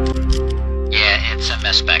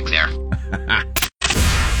mess back there.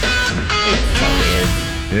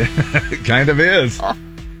 It kind of is.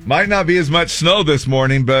 Might not be as much snow this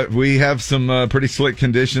morning, but we have some pretty slick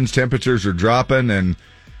conditions. Temperatures are dropping, and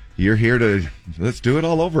you're here to let's do it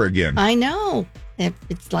all over again. I know.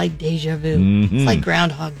 It's like deja vu. Mm-hmm. It's like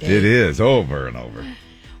Groundhog Day. It is over and over.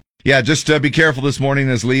 Yeah, just be careful this morning,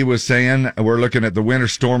 as Lee was saying. We're looking at the winter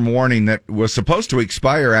storm warning that was supposed to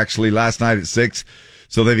expire actually last night at 6.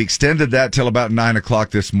 So they've extended that till about 9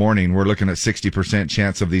 o'clock this morning. We're looking at 60%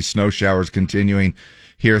 chance of these snow showers continuing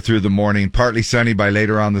here through the morning. Partly sunny by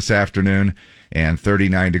later on this afternoon, and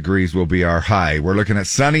 39 degrees will be our high. We're looking at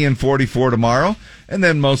sunny and 44 tomorrow, and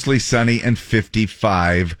then mostly sunny and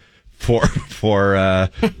 55 for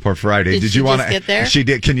Friday. Did you want to get there? She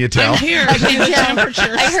did. Can you tell? I'm here. I see the temperatures.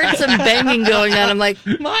 I heard some banging going on. I'm like,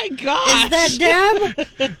 my God. Is that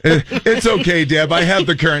Deb? It's okay, Deb. I have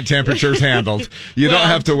the current temperatures handled. You don't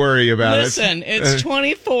have to worry about listen, it's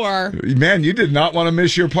 24. Man, you did not want to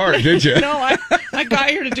miss your part, did you? No, I got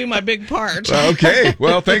here to do my big part. Okay.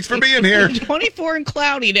 Well, thanks for being here. 24 and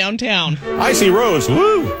cloudy downtown. Icy roads.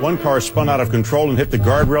 Woo! One car spun out of control and hit the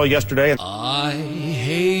guardrail yesterday. I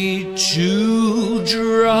hate to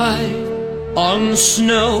drive on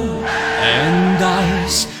snow and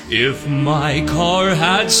ice. If my car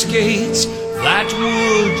had skates, that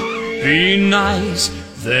would be nice.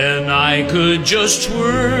 Then I could just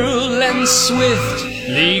twirl and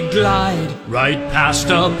swiftly glide right past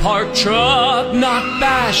a parked truck, not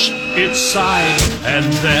bash its side. And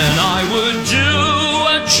then I would do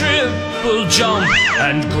a triple jump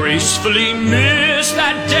and gracefully miss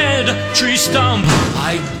that dead tree stump.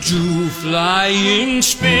 I'd do flying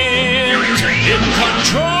spins in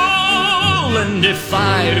control, and if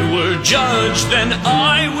I were judged, then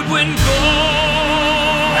I would win gold.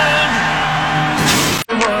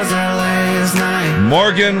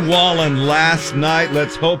 Morgan Wallen, last night.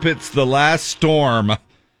 Let's hope it's the last storm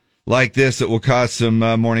like this that will cause some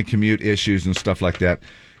morning commute issues and stuff like that.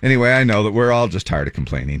 Anyway, I know that we're all just tired of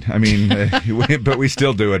complaining. I mean, but we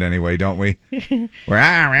still do it anyway, don't we? We're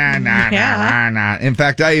In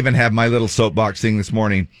fact, I even have my little soapbox thing this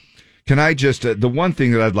morning. Can I just, the one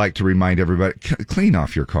thing that I'd like to remind everybody, clean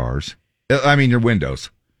off your cars. I mean, your windows.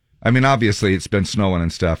 I mean, obviously it's been snowing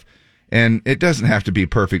and stuff. And it doesn't have to be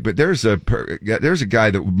perfect, but there's a guy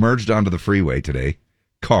that merged onto the freeway today,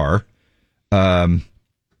 car.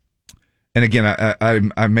 And again,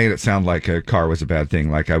 I made it sound like a car was a bad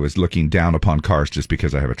thing, like I was looking down upon cars just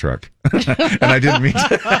because I have a truck. And I didn't mean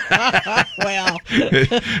to. Well,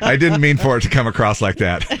 I didn't mean for it to come across like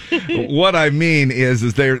that. What I mean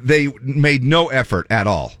is they made no effort at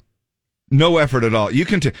all. No effort at all. You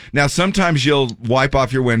can now sometimes you'll wipe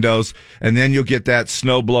off your windows and then you'll get that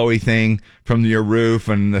snow blowy thing from your roof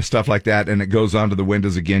and the stuff like that, and it goes onto the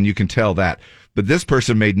windows again. You can tell that. But this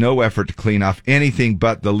person made no effort to clean off anything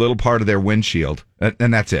but the little part of their windshield,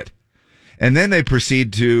 and that's it. And then they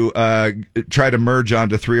proceed to try to merge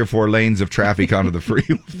onto 3 or 4 lanes of traffic onto the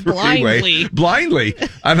freeway. Blindly.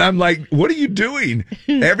 And I'm like, what are you doing?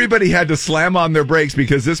 Everybody had to slam on their brakes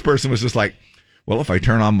because this person was just like, well, if I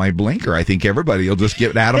turn on my blinker, I think everybody will just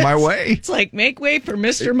get out of my way. It's like, make way for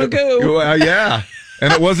Mr. Magoo. Well, yeah.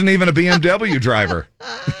 And it wasn't even a BMW driver.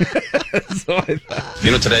 So I thought, you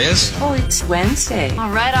know what today is? Oh, it's Wednesday. All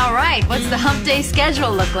right. What's the hump day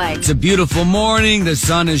schedule look like? It's a beautiful morning. The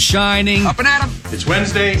sun is shining. Up and at 'em. It's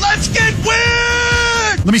Wednesday. Let's get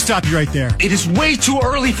weird! Let me stop you right there. It is way too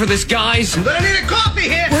early for this, guys. I'm gonna need a coffee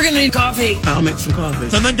here. We're gonna need coffee. I'll make some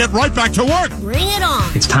coffee. And then get right back to work. Bring it on.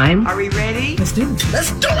 It's time. Are we ready? Let's do it.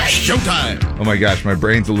 Showtime. oh my gosh, my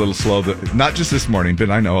brain's a little slow. Not just this morning, but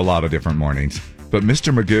I know a lot of different mornings. But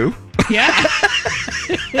Mr. Magoo? Yeah.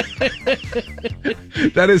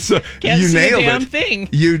 That is so, Can't you see nailed a damn it. thing.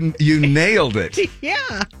 You nailed it.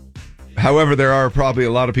 Yeah. However, there are probably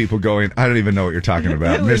a lot of people going, I don't even know what you're talking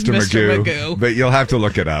about, Who is Mr. Mr. Magoo. Magoo? But you'll have to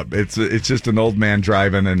look it up. It's just an old man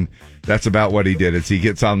driving, and that's about what he did. He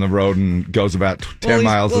gets on the road and goes about 10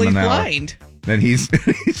 miles an hour. Blind. Then he's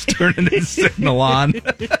turning his signal on.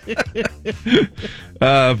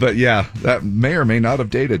 But yeah, that may or may not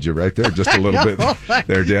have dated you right there, just a little bit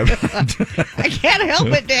there, Deb. I can't help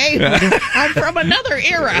it, Dave. I'm from another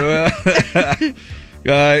era.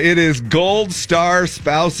 It is Gold Star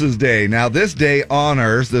Spouses Day. Now, this day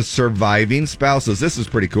honors the surviving spouses. This is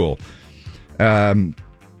pretty cool.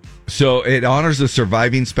 So it honors the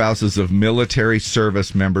surviving spouses of military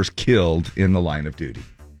service members killed in the line of duty.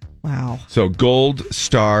 Wow. So Gold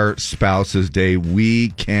Star Spouses Day, we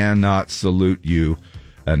cannot salute you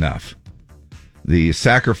enough. The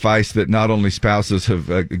sacrifice that not only spouses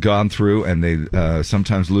have gone through, and they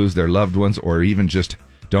sometimes lose their loved ones or even just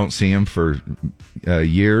don't see them for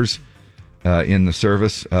years in the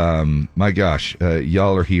service. My gosh,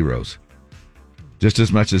 y'all are heroes. Just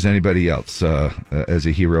as much as anybody else as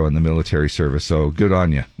a hero in the military service. So good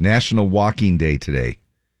on you. National Walking Day today.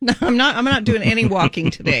 No, I'm not doing any walking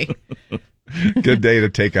today. Good day to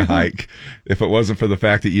take a hike. If it wasn't for the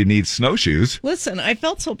fact that you need snowshoes. Listen, I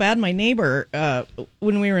felt so bad. My neighbor,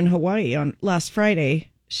 when we were in Hawaii on last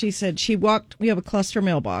Friday, she said she walked. We have a cluster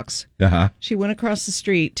mailbox. She went across the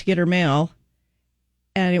street to get her mail,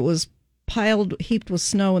 and it was heaped with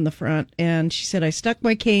snow in the front. And she said, I stuck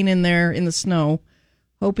my cane in there in the snow,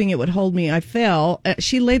 hoping it would hold me. I fell.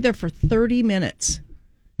 She laid there for 30 minutes.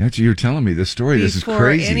 You're telling me this story. This is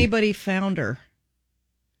crazy. Before anybody found her.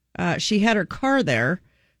 She had her car there,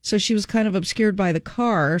 so she was kind of obscured by the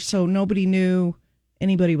car, so nobody knew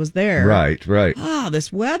anybody was there. Right.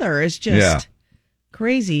 This weather is just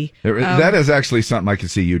crazy. That is actually something I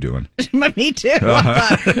could see you doing. Me too.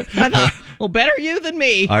 I thought, well, better you than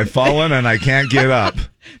me. I've fallen and I can't get up.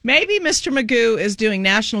 Maybe Mr. Magoo is doing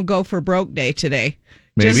National Go for Broke Day today.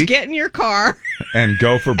 Maybe. Just get in your car and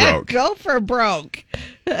go for broke. Go for broke.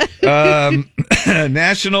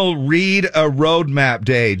 National Read a Roadmap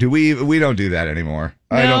Day. We don't do that anymore.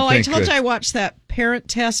 No, I told you I watched that parent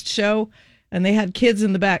test show, and they had kids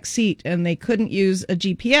in the back seat, and they couldn't use a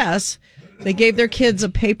GPS. They gave their kids a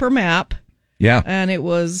paper map. Yeah, and it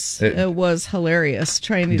was hilarious.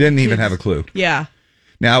 Didn't even have a clue. Yeah.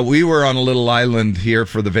 Now, we were on a little island here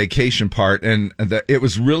for the vacation part, and it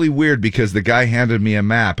was really weird because the guy handed me a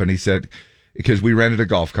map, and he said, because we rented a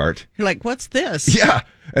golf cart. You're like, what's this? Yeah.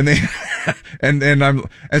 And they, and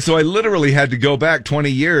so I literally had to go back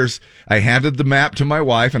 20 years. I handed the map to my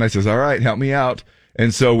wife, and I says, all right, help me out.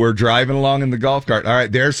 And so we're driving along in the golf cart. All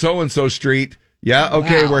right, there's so-and-so street. Yeah,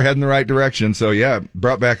 okay, We're heading the right direction. So, yeah,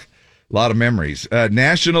 brought back a lot of memories.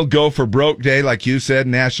 National Go for Broke Day, like you said.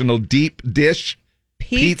 National Deep Dish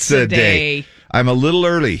Pizza Day. I'm a little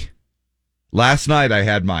early. Last night I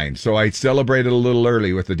had mine, so I celebrated a little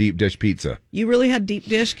early with the deep dish pizza. You really had deep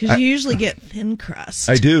dish? Because you usually get thin crust.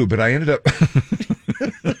 I do, but I ended up...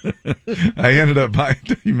 buying...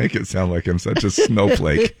 You make it sound like I'm such a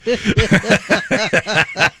snowflake.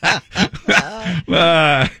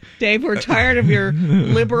 Dave, we're tired of your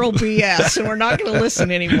liberal BS, and we're not going to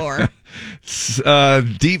listen anymore.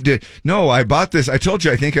 Deep dish. No, I bought this. I told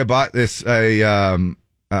you, I think I bought this. I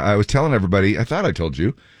was telling everybody, I thought I told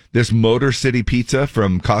you, this Motor City pizza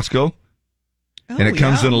from Costco. And it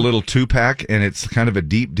comes in a little 2-pack, and it's kind of a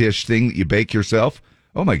deep dish thing that you bake yourself.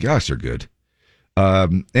 Oh my gosh, they're good.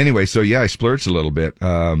 Anyway, so yeah, I splurged a little bit.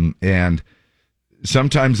 And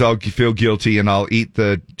sometimes I'll feel guilty and I'll eat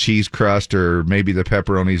the cheese crust or maybe the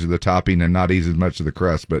pepperonis or the topping and not eat as much of the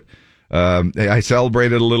crust. But I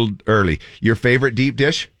celebrated a little early. Your favorite deep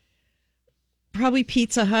dish? Probably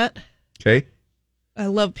Pizza Hut. Okay. I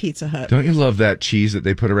love Pizza Hut. Don't you love that cheese that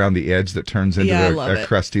they put around the edge that turns into a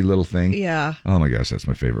crusty little thing? Yeah. Oh my gosh, that's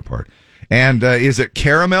my favorite part. And is it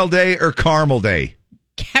Caramel Day or Caramel Day?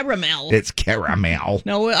 Caramel. It's caramel.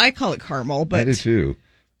 No, I call it caramel, but I do too.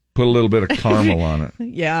 Put a little bit of caramel on it.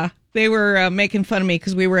 Yeah. They were making fun of me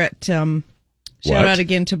because we were at, shout out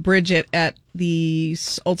again to Bridget at the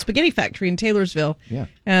old spaghetti factory in Taylorsville. Yeah.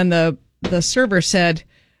 And the server said,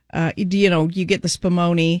 you get the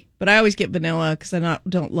spumoni, but I always get vanilla because I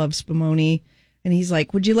don't love spumoni. And he's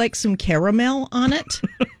like, would you like some caramel on it?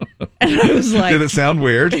 And I was like... Did it sound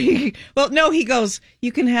weird? Well, no, he goes,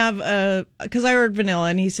 you can have... Because I ordered vanilla,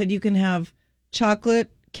 and he said, you can have chocolate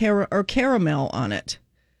or caramel on it.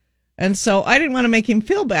 And so I didn't want to make him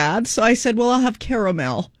feel bad, so I said, well, I'll have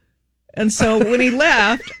caramel. And so when he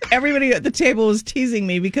left, everybody at the table was teasing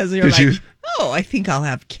me because they were oh, I think I'll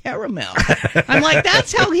have caramel. I'm like,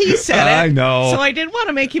 that's how he said it. I know. So I didn't want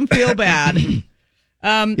to make him feel bad.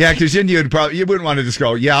 Yeah, because then you wouldn't want to just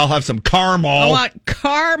go, yeah, I'll have some caramel. I want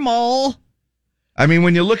caramel. I mean,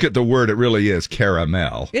 when you look at the word, it really is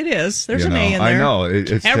caramel. It is. There's an A in there. I know.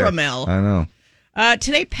 It's caramel. I know.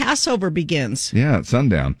 Today, Passover begins. Yeah, it's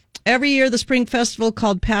sundown. Every year, the spring festival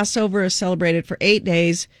called Passover is celebrated for 8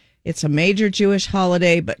 days. It's a major Jewish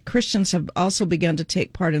holiday, but Christians have also begun to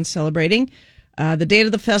take part in celebrating. The date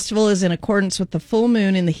of the festival is in accordance with the full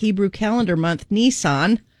moon in the Hebrew calendar month,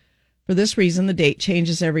 Nisan. For this reason, the date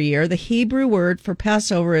changes every year. The Hebrew word for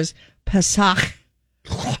Passover is Pesach.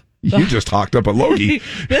 You just talked up a Logie.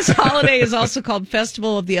 This holiday is also called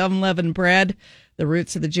Festival of the Unleavened Bread. The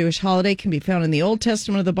roots of the Jewish holiday can be found in the Old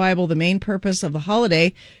Testament of the Bible. The main purpose of the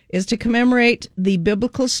holiday is to commemorate the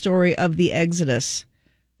biblical story of the Exodus.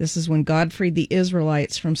 This is when God freed the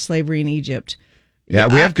Israelites from slavery in Egypt. Yeah,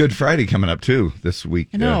 we have Good Friday coming up, too, this week.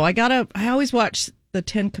 I know. I always watch the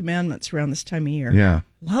 10 Commandments around this time of year. Yeah.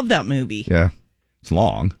 Love that movie. Yeah. It's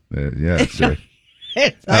long. Yeah. It's,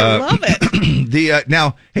 I love it.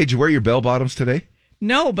 Now, hey, did you wear your bell bottoms today?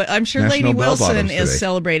 No, but I'm sure National Lady Bell Wilson Bottoms is today.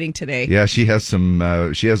 celebrating today. Yeah, she has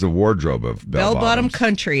some. She has a wardrobe of bell Bell-bottom bottoms.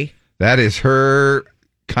 country. That is her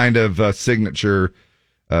kind of signature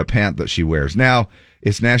pant that she wears. Now,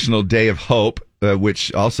 it's National Day of Hope,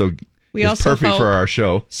 which also We is also perfect hope for our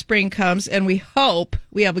show. Spring comes, and we hope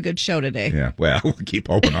we have a good show today. Yeah, well, we'll keep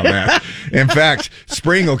hoping on that. In fact,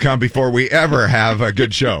 spring will come before we ever have a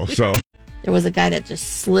good show. So There was a guy that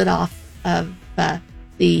just slid off of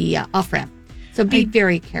the off-ramp. So be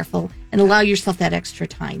very careful and allow yourself that extra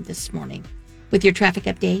time this morning. With your traffic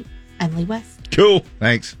update, I'm Lee West. cool.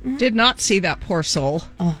 Thanks. Did not see that poor soul.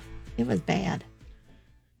 Oh, it was bad.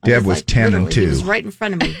 Deb was 10 and 2. He was right in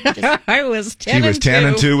front of me. Just, I was 10 She was 10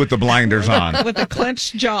 and 2 with the blinders on. with a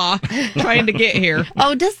clenched jaw trying to get here.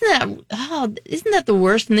 isn't that the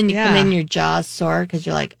worst? And then you come Yeah. in, your jaw's sore because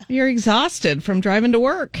you're like, You're exhausted from driving to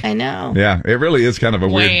work. I know. Yeah, it really is kind of a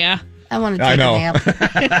weird. Yeah. I want to I take know. a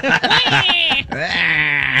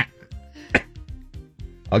nap.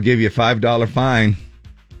 I'll give you a $5 fine.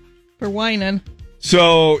 For whining.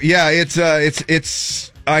 So yeah, it's.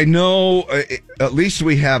 I know. At least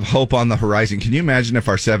we have hope on the horizon. Can you imagine if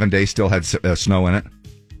our 7 days still had snow in it?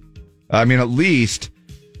 I mean, at least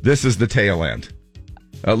this is the tail end.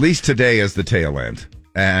 At least today is the tail end,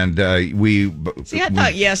 and we. See, I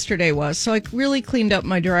thought yesterday was. So I really cleaned up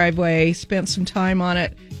my driveway, spent some time on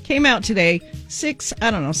it. Came out today, 6,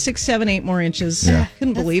 7, 8 more inches. Yeah.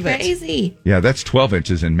 Couldn't believe it. Crazy. Yeah, that's 12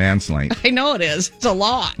 inches in man's length. I know it is. It's a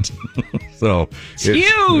lot. So It's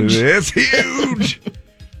huge. It's huge.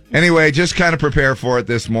 Anyway, just kind of prepare for it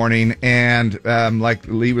this morning. And like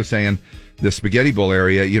Lee was saying, the Spaghetti Bowl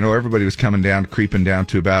area, everybody was coming down, creeping down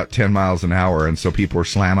to about 10 miles an hour. And so people were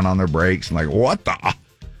slamming on their brakes and like, what the?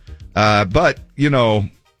 But,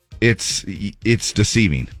 it's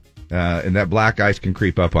deceiving. And that black ice can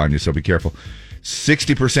creep up on you, so be careful.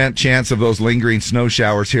 60% chance of those lingering snow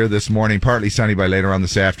showers here this morning. Partly sunny by later on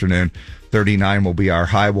this afternoon. 39 will be our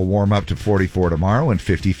high. We'll warm up to 44 tomorrow and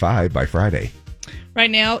 55 by Friday. Right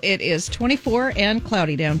now, it is 24 and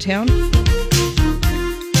cloudy downtown.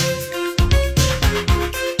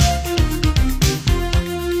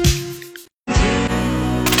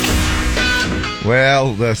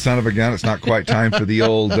 Well, the son of a gun, it's not quite time for the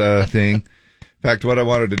old thing. In fact, what I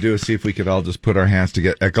wanted to do is see if we could all just put our hands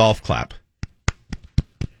together. A golf clap.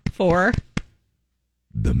 For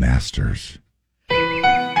The Masters.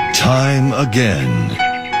 Time again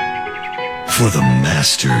for the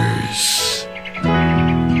Masters.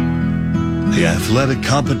 The athletic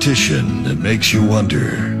competition that makes you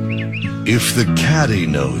wonder, if the caddy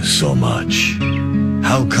knows so much,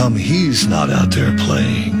 how come he's not out there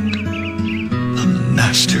playing? The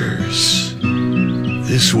Masters.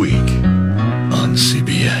 This week on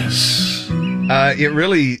CBS.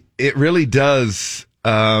 It really does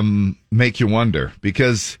make you wonder,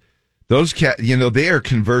 because those they are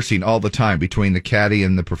conversing all the time between the caddy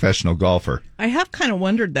and the professional golfer. I have kind of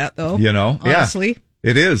wondered that, though. Yeah, Honestly.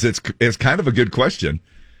 it is. It's kind of a good question,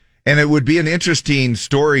 and it would be an interesting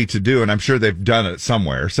story to do. And I'm sure they've done it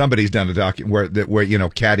somewhere. Somebody's done a where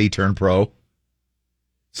caddy turn pro,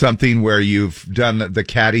 something where you've done the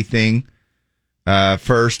caddy thing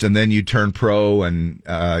first, and then you turn pro, and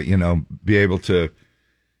be able to.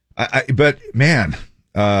 But man,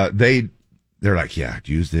 they're like, yeah,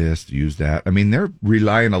 use this, use that. I mean, they're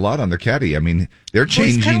relying a lot on their caddy. I mean, they're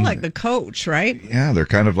changing. He's kind of like the coach, right? Yeah, they're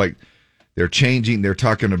kind of like, they're changing. They're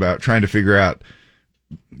talking about trying to figure out,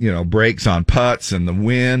 breaks on putts and the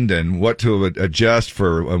wind and what to adjust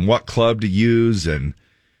for and what club to use. And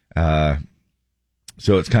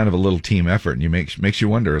so it's kind of a little team effort, and makes you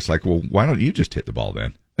wonder. It's like, well, why don't you just hit the ball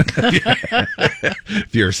then?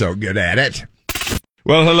 If you're so good at it.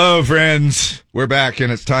 Well, hello, friends. We're back,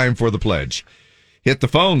 and it's time for the pledge. Hit the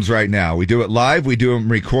phones right now. We do it live. We do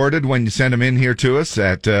them recorded when you send them in here to us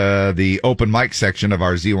at the open mic section of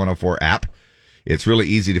our Z104 app. It's really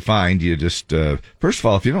easy to find. You just, first of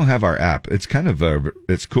all, if you don't have our app, it's kind of,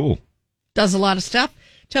 it's cool. Does a lot of stuff.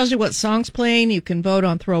 Tells you what song's playing. You can vote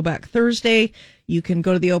on Throwback Thursday. You can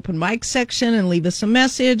go to the open mic section and leave us a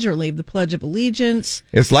message or leave the Pledge of Allegiance.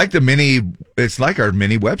 It's like our mini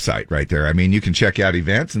website right there. I mean, you can check out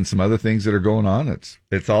events and some other things that are going on.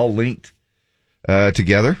 It's all linked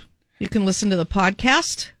together. You can listen to the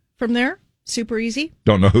podcast from there. Super easy.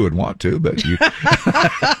 Don't know who would want to, but you.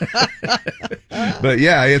 But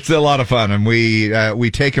yeah, it's a lot of fun, and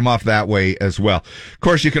we take them off that way as well. Of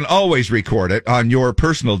course, you can always record it on your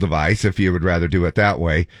personal device if you would rather do it that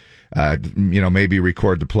way. Maybe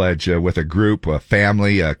record the pledge with a group, a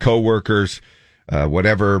family, co-workers,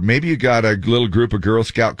 whatever. Maybe you got a little group of Girl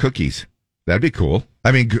Scout cookies. That'd be cool.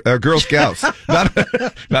 I mean, Girl Scouts, not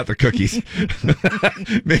the cookies.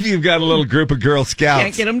 Maybe you've got a little group of Girl Scouts.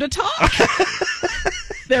 Can't get them to talk.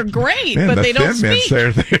 They're great, Man, but the they don't Thin Mints,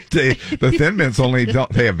 speak. the Thin Mints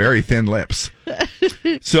they have very thin lips.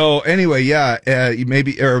 So anyway,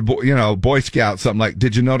 maybe, or Boy Scouts, something like.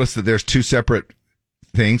 Did you notice that there's two separate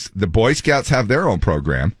things? The Boy Scouts have their own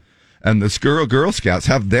program, and the Girl Scouts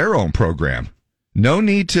have their own program. No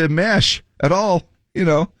need to mesh at all,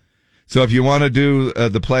 So if you want to do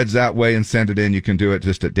the pledge that way and send it in, you can do it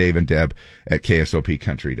just at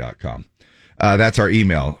daveanddeb@ksopcountry.com. That's our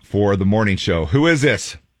email for the morning show. Who is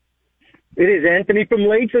this? It is Anthony from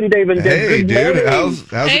Layton, Dave and Deb. Hey, Good dude. morning. How's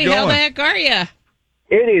it going? How the heck are you?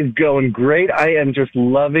 It is going great. I am just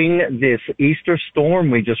loving this Easter storm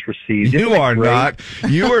we just received. You are not.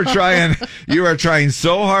 You are trying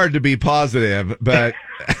so hard to be positive, but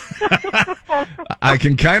I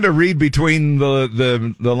can kind of read between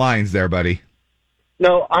the lines there, buddy.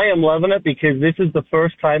 No, I am loving it because this is the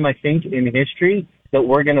first time, I think, in history that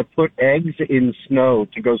we're going to put eggs in snow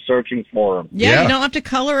to go searching for them. Yeah, you don't have to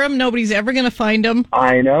color them. Nobody's ever going to find them.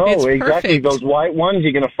 I know, it's exactly. Perfect. Those white ones,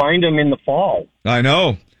 you're going to find them in the fall. I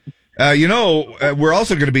know. We're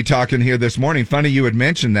also going to be talking here this morning. Funny you had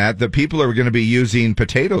mentioned that people are going to be using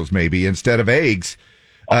potatoes maybe instead of eggs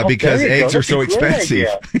because eggs are so expensive.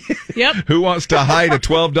 Yep. Who wants to hide a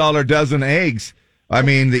 $12 dozen eggs? I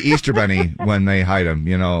mean, the Easter Bunny when they hide them,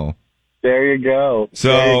 There you go.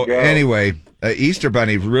 So anyway, Easter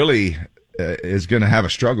Bunny really is going to have a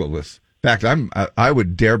struggle with. In fact, I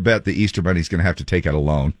would dare bet the Easter Bunny's going to have to take out a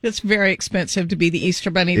loan. It's very expensive to be the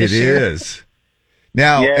Easter Bunny this year. It is.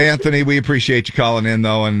 Now, Anthony, we appreciate you calling in,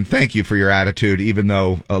 though, and thank you for your attitude, even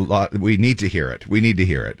though we need to hear it. We need to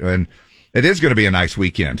hear it. And it is going to be a nice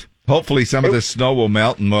weekend. Hopefully some of this snow will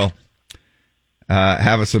melt and we'll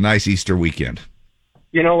have us a nice Easter weekend.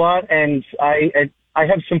 You know what? And I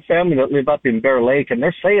have some family that live up in Bear Lake, and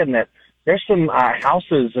they're saying that there's some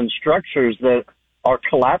houses and structures that are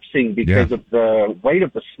collapsing because of the weight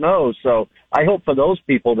of the snow. So I hope for those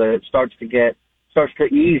people that it starts to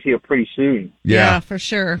ease here pretty soon. Yeah, for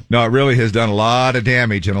sure. No, it really has done a lot of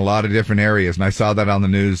damage in a lot of different areas, and I saw that on the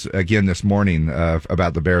news again this morning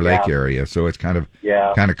about the Bear Lake area. So it's kind of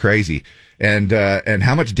crazy. And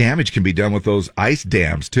how much damage can be done with those ice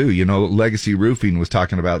dams too? Legacy Roofing was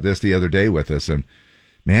talking about this the other day with us, and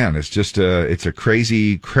man, it's just it's a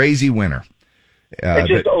crazy, crazy winter. It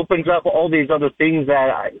just opens up all these other things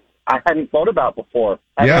that I hadn't thought about before.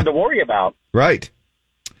 I had to worry about. Right.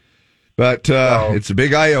 But it's a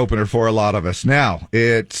big eye opener for a lot of us. Now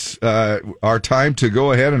it's our time to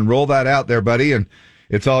go ahead and roll that out there, buddy, and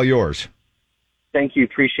it's all yours. Thank you.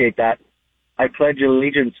 Appreciate that. I pledge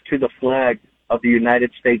allegiance to the flag of the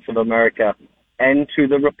United States of America and to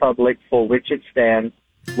the republic for which it stands,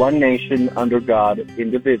 one nation under God,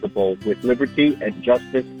 indivisible, with liberty and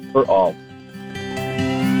justice for all.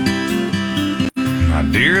 My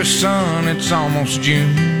dearest son, it's almost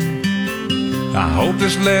June. I hope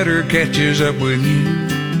this letter catches up with you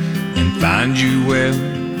and finds you well.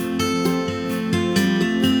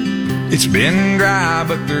 It's been dry,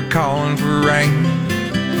 but they're calling for rain.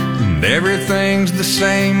 And everything's the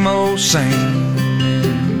same old same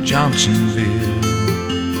in Johnsonville.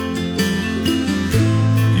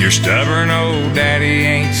 Your stubborn old daddy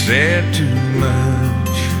ain't said too much,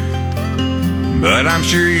 but I'm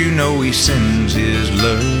sure you know he sends his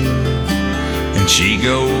love. And she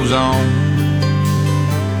goes on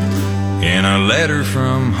in a letter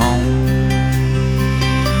from home.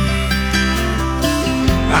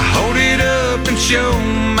 I hold it up and show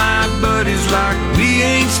my buddies like we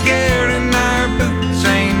ain't scared and our boots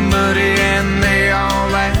ain't muddy, and they all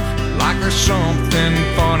laugh like there's something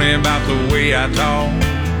funny about the way I talk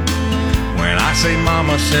when I say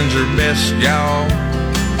mama sends her best, y'all.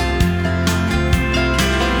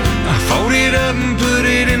 I fold it up and put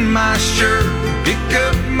it in my shirt, pick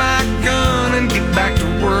up my gun and get back to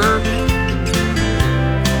work,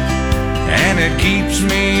 and it keeps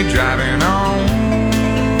me driving on,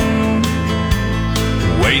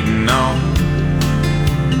 waiting on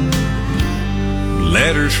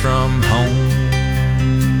letters from home.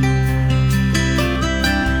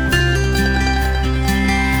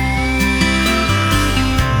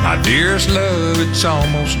 My dearest love, it's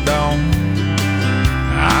almost dawn.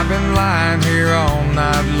 I've been lying here all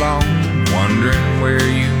night long, wondering where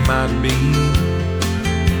you might be.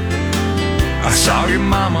 I saw your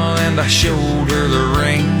mama and I showed her the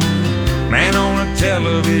ring. Man on the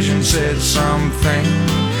television said something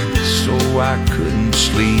so so I couldn't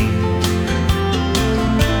sleep.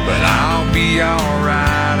 But I'll be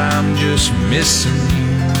alright, I'm just missing you.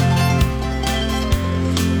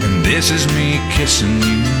 And this is me kissing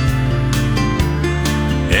you.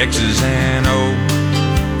 X's and O's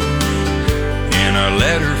in a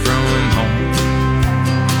letter from home.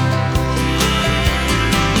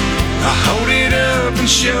 I hold it up and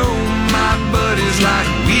show my buddies like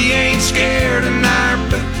we ain't scared and our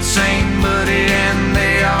boots ain't muddy, and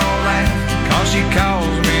they all laugh 'cause she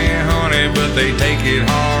calls me honey, but they take it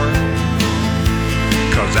hard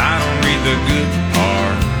 'cause I don't read the good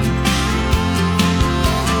part.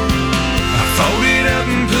 I fold it up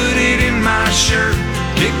and put it in my shirt,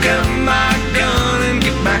 pick up my gun and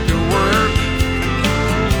get back to work,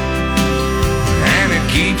 and it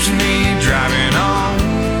keeps me driving on,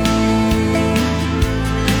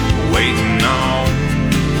 waiting on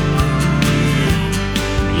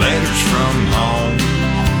letters from home.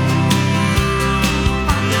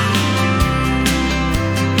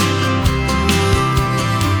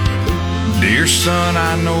 Dear son,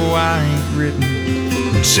 I know I ain't written.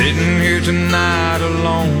 I'm sitting here tonight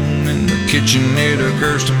alone in the kitchen, it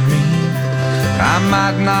occurs to me I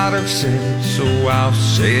might not have said it, so I'll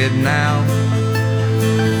say it now.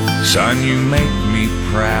 Son, you make me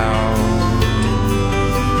proud.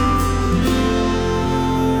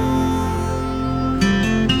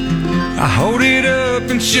 I hold it up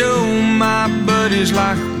and show my buddies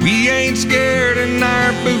like we ain't scared and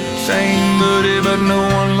our boots ain't muddy, but no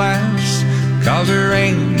one laughs 'cause there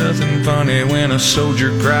ain't nothing funny when a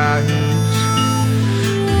soldier cries.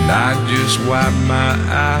 And I just wipe my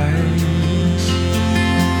eyes.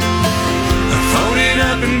 I fold it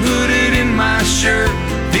up and put it in my shirt,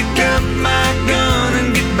 pick up my gun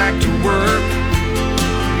and get back to work,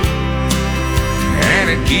 and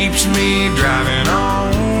it keeps me driving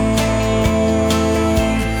on,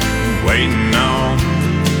 waiting on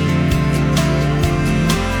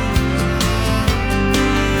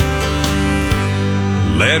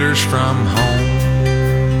letters from home.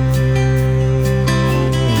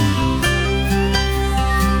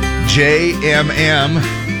 JMM,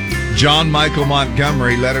 John Michael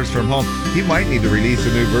Montgomery, Letters from Home. He might need to release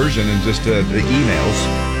a new version and just the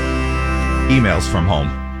emails from home.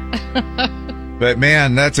 But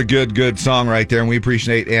man, that's a good song right there, and we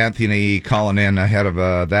appreciate Anthony calling in ahead of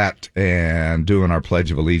that and doing our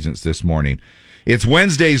Pledge of Allegiance this morning. It's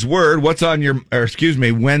Wednesday's Word.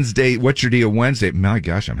 Wednesday. What's your deal Wednesday? My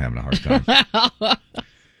gosh, I'm having a hard time.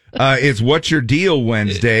 It's What's Your Deal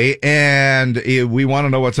Wednesday, and we want to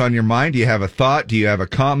know what's on your mind. Do you have a thought? Do you have a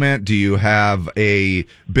comment? Do you have a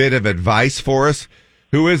bit of advice for us?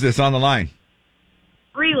 Who is this on the line?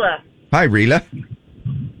 Rila. Hi, Rila.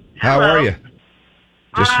 How Hello. are you?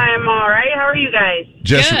 I'm all right. How are you guys?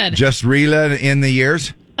 Just Rila in the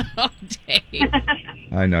years? Oh, Dave.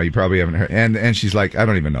 I know, you probably haven't heard. And she's like, I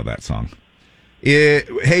don't even know that song.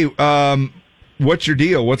 Hey, what's your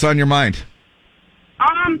deal? What's on your mind?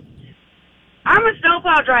 I'm a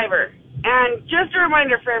snowplow driver, and just a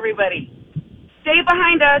reminder for everybody, stay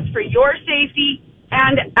behind us for your safety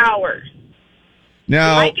and ours.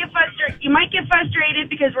 Now, you might get frustrated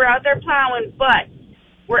because we're out there plowing, but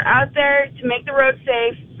we're out there to make the road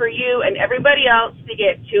safe for you and everybody else to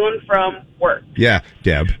get to and from work. Yeah,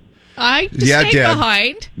 Deb. I stayed Deb.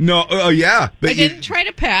 behind. No, yeah. But I didn't try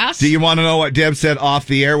to pass. Do you want to know what Deb said off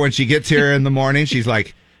the air when she gets here in the morning? She's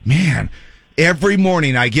like, man, every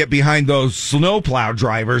morning I get behind those snowplow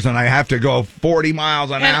drivers and I have to go 40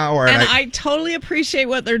 miles an hour. And I totally appreciate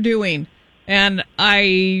what they're doing. And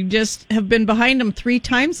I just have been behind them 3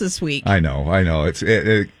 times this week. I know.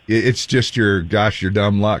 It's just your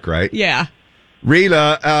dumb luck, right? Yeah.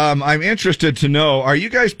 Rila, I'm interested to know, are you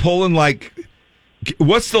guys pulling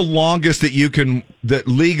what's the longest that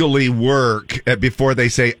legally work before they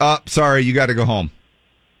say, sorry, you got to go home?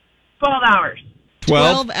 12 hours.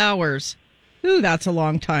 12 hours. Ooh, that's a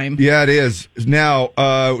long time. Yeah, it is. Now,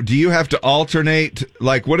 do you have to alternate?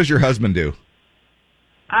 What does your husband do?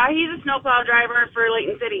 He's a snowplow driver for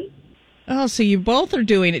Layton City. Oh, so you both are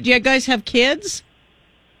doing it. Do you guys have kids?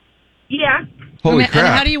 Yeah. Holy crap. And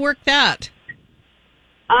how do you work that?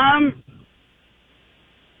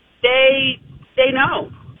 They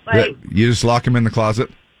know. You just lock them in the closet?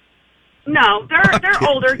 No, they're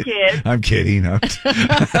older kids. I'm kidding.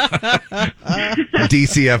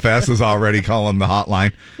 DCFS is already calling the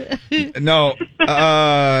hotline. No.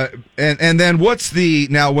 And then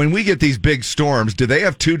now when we get these big storms, do they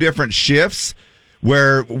have 2 different shifts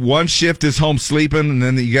where one shift is home sleeping and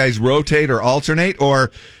then you guys rotate or alternate?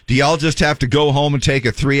 Or do y'all just have to go home and take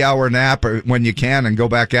a 3-hour nap when you can and go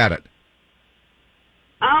back at it?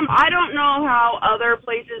 I don't know how other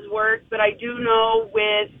places work, but I do know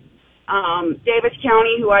with Davis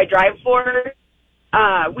County, who I drive for,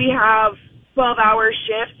 we have 12-hour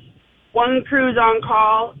shifts. One crew's on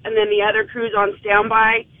call, and then the other crew's on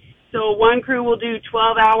standby. So one crew will do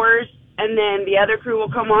 12 hours, and then the other crew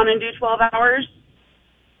will come on and do 12 hours.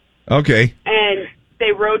 Okay. And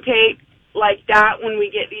they rotate like that when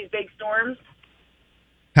we get these big storms.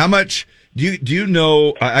 How much do you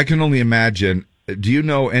know? I can only imagine. Do you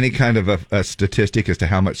know any kind of a statistic as to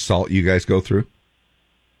how much salt you guys go through?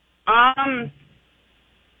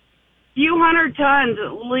 Few hundred tons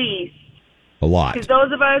at least. A lot. Because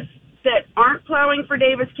those of us that aren't plowing for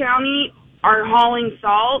Davis County are hauling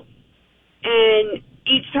salt, and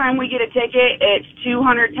each time we get a ticket, it's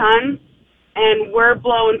 200 tons, and we're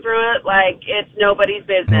blowing through it like it's nobody's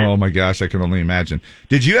business. Oh my gosh, I can only imagine.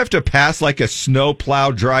 Did you have to pass like a snow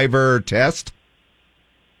plow driver test?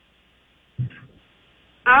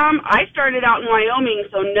 I started out in Wyoming,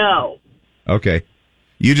 so no. Okay.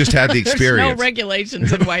 You just had the experience. There's no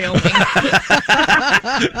regulations in Wyoming.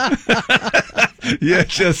 you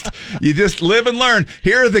just live and learn.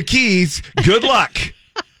 Here are the keys. Good luck.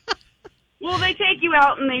 Well, they take you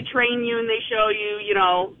out and they train you and they show you,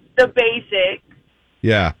 the basics.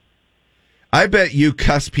 Yeah. I bet you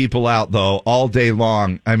cuss people out, though, all day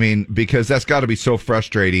long. I mean, because that's got to be so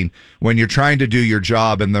frustrating when you're trying to do your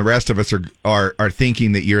job and the rest of us are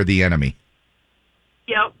thinking that you're the enemy.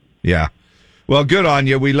 Yep. Yeah. Well, good on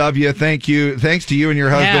you. We love you. Thank you. Thanks to you and your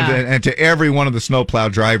husband and to every one of the snowplow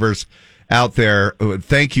drivers out there.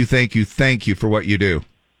 Thank you for what you do.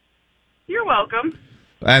 You're welcome.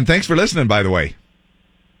 And thanks for listening, by the way.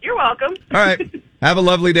 You're welcome. All right. Have a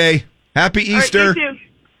lovely day. Happy Easter. All right, you too.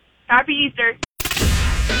 Happy Easter.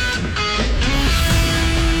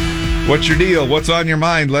 What's your deal? What's on your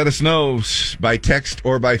mind? Let us know by text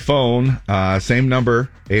or by phone. Same number,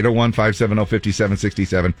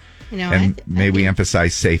 801-570-5767. And may we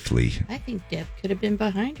emphasize safely. I think Deb could have been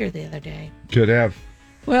behind her the other day. Could have.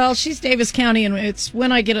 Well, she's Davis County, and it's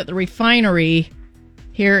when I get at the refinery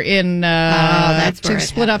here in that's where to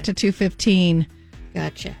split off to 215.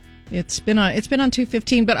 Gotcha. It's been on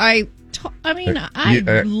 215, but I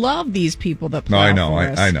love these people that plow. No, I know, for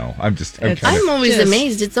us. I know. I'm always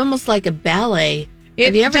amazed. It's almost like a ballet.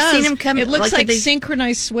 Have you ever seen him come? It looks like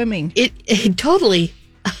synchronized swimming. It totally.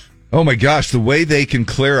 Oh my gosh, the way they can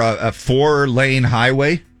clear a 4-lane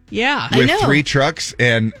highway. Yeah, with 3 trucks,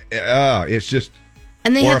 and it's just.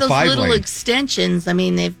 And they have those little lane. extensions. I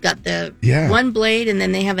mean, they've got the one blade, and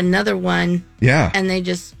then they have another one. Yeah, and they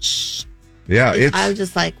just. Yeah, I was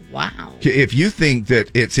just like, wow. If you think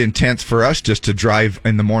that it's intense for us just to drive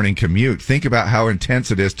in the morning commute, think about how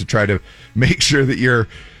intense it is to try to make sure that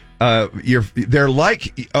they're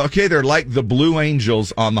like the Blue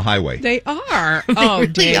Angels on the highway. They are. They Oh,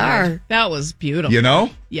 really David, are. That was beautiful. You know?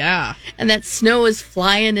 Yeah. And that snow is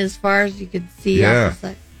flying as far as you could see. Yeah.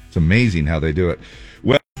 It's amazing how they do it.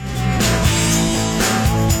 Well,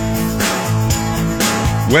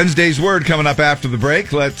 Wednesday's word coming up after the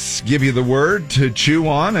break. Let's give you the word to chew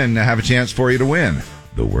on and have a chance for you to win.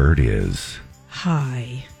 The word is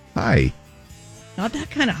high. High. Not that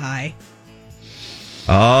kind of high.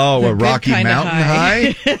 Oh, The a good Rocky kind of Mountain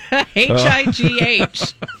high. high?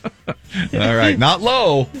 H-I-G-H. All right. Not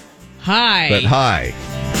low. High. But high.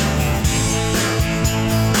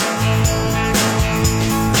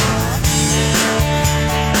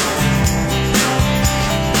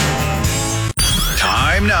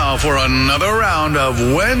 Time now for another round of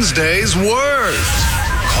Wednesday's Words.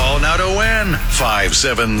 Call now to win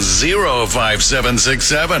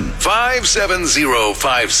 570-5767.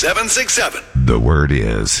 570-5767. The word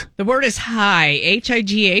is. The word is high.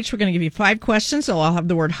 H-I-G-H. We're going to give you 5 questions, so I'll have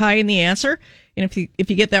the word high in the answer. And if you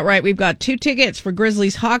get that right, we've got 2 tickets for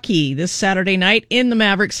Grizzlies hockey this Saturday night in the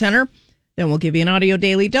Maverick Center. Then we'll give you an audio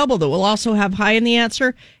daily double that will also have high in the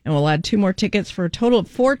answer. And we'll add 2 more tickets for a total of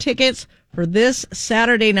 4 tickets for this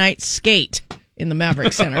Saturday night skate in the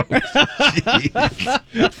Maverick Center.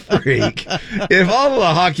 Freak. If all of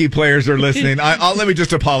the hockey players are listening, let me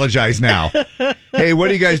just apologize now. Hey, what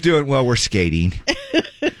are you guys doing? Well, we're skating.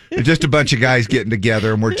 Just a bunch of guys getting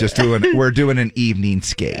together, and we're doing an evening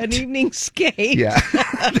skate. An evening skate. Yeah.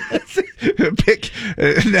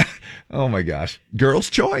 Oh my gosh, girls'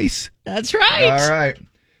 choice. That's right.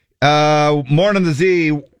 All right. Morning the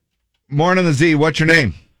Z. Morning the Z. What's your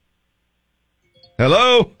name?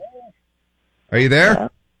 Hello. Are you there?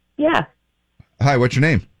 Yeah. Hi. What's your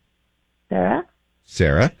name? Sarah.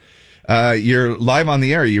 Sarah. You're live on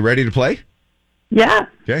the air. Are you ready to play? Yeah.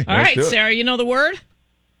 Okay. All right, Sarah. You know the word?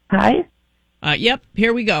 Hi. Yep.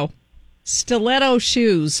 Here we go. Stiletto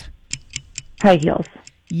shoes. High heels.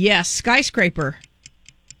 Yes, skyscraper.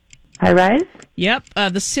 High rise? Yep.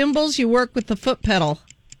 The cymbals you work with the foot pedal.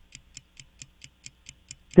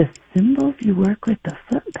 The cymbals you work with the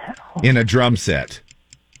foot pedal. In a drum set.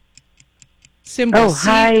 Cymbals.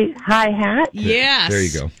 Oh, hi-hat? Yes. There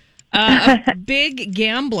you go. A big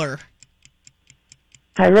gambler.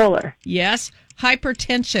 High roller. Yes.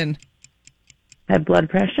 Hypertension. High blood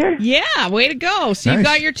pressure? Yeah, way to go. So Nice. you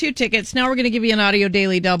got your 2 tickets. Now we're going to give you an audio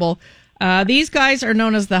daily double. These guys are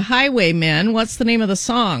known as the Highwaymen. What's the name of the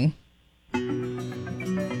song?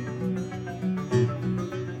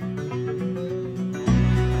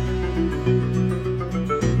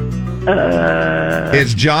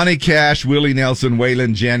 It's Johnny Cash, Willie Nelson,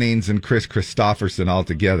 Waylon Jennings, and Chris Christopherson all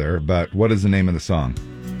together. But what is the name of the song?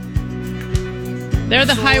 They're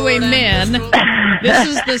the Highwaymen. This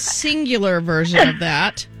is the singular version of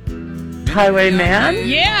that. Highwayman?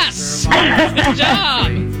 Yes! Good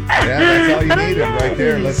job! Yeah, that's all you needed right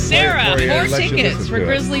there. Let's play it Sarah, for you 4 and let you tickets listen for to it.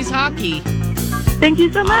 Grizzlies hockey. Thank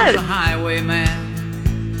you so much.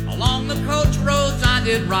 Highwayman, along the coach roads I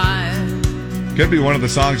did ride. Could be one of the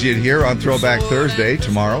songs you'd hear on Throwback Thursday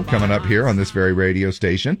tomorrow, coming up here on this very radio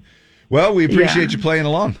station. Well, we appreciate you playing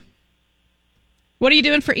along. What are you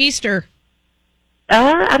doing for Easter?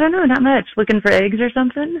 I don't know, not much. Looking for eggs or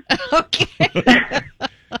something? Okay.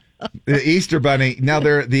 The Easter Bunny. Now,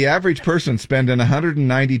 the average person spending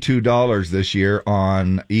 $192 this year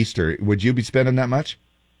on Easter. Would you be spending that much?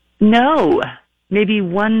 No. Maybe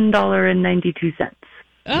 $1.92. Oh,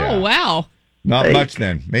 Yeah. wow. Not much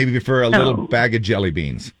then. Maybe for a little bag of jelly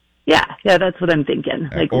beans. Yeah, that's what I'm thinking.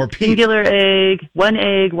 Like or peeps. singular egg, one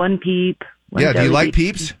peep. One Yeah, do you jelly like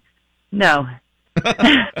bean. peeps? No.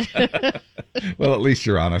 Well, at least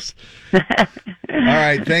you're honest. All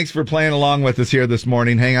right, thanks for playing along with us here this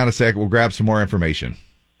morning. Hang on a sec. We'll grab some more information.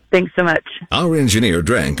 Thanks so much. Our engineer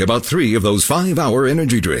drank about 3 of those 5-hour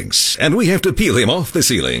energy drinks, and we have to peel him off the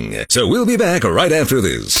ceiling. So we'll be back right after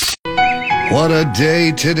this. What a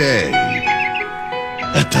day today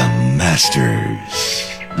at the Masters.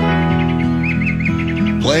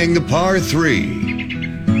 Playing the par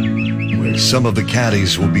 3, where some of the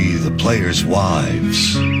caddies will be the players'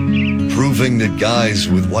 wives, proving that guys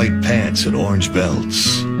with white pants and orange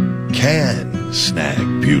belts can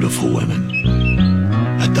snag beautiful women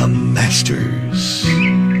at the Masters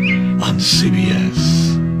on CBS.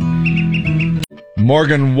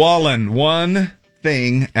 Morgan Wallen, one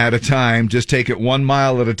thing at a time. Just take it 1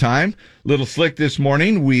 mile at a time. Little slick this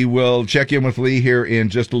morning. We will check in with Lee here in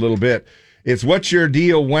just a little bit. It's What's Your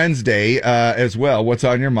Deal Wednesday as well. What's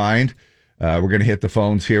on your mind? We're going to hit the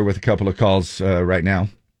phones here with a couple of calls right now.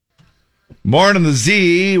 Morning, the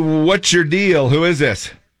Z. What's your deal? Who is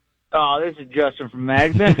this? Oh, this is Justin from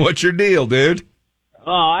Magna. What's your deal, dude?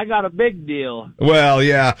 Oh, I got a big deal. Well,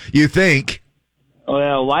 yeah, you think.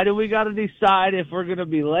 Well, why do we got to decide if we're going to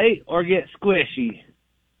be late or get squishy?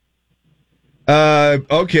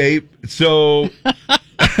 Okay, so...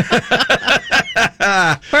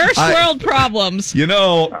 First world problems. You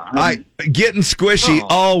know, getting squishy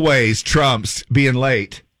always trumps being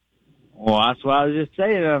late. Well, that's what I was just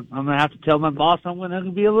saying. I'm going to have to tell my boss I'm going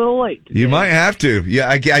to be a little late today. You might have to. Yeah,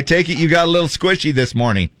 I take it you got a little squishy this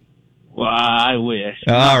morning. Well, I wish.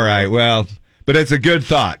 All right, well, but it's a good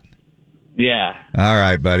thought. Yeah. All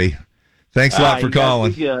right, buddy. Thanks a lot for you guys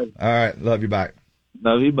calling. be good. All right, love you, bye.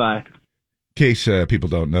 Love you, bye. In case people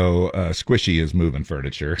don't know, squishy is moving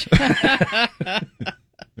furniture.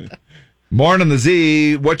 Morning, the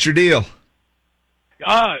Z. What's your deal?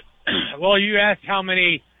 Well, you asked how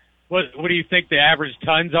many, what do you think the average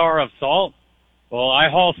tons are of salt? Well, I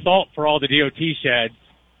haul salt for all the DOT sheds,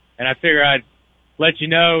 and I figure I'd let you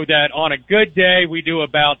know that on a good day, we do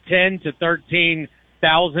about 10 to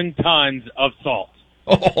 13,000 tons of salt.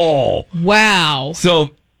 Oh, wow.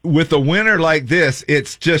 So with a winter like this,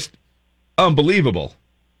 it's just unbelievable.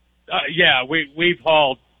 Yeah, we've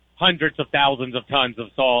hauled hundreds of thousands of tons of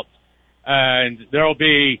salt, and there'll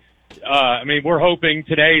be, we're hoping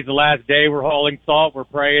today's the last day we're hauling salt. We're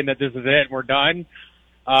praying that this is it and we're done.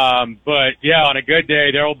 But yeah, on a good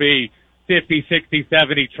day, there'll be 50, 60,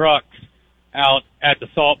 70 trucks out at the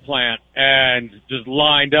salt plant and just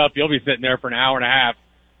lined up. You'll be sitting there for an hour and a half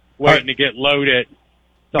waiting to get loaded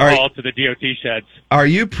to haul to the DOT sheds. Are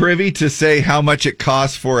you privy to say how much it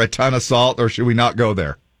costs for a ton of salt, or should we not go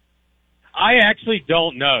there? I actually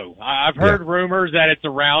don't know. I've heard rumors that it's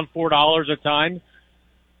around $4 a ton.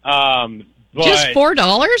 But just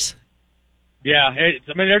 $4? Yeah,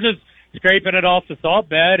 they're just scraping it off the salt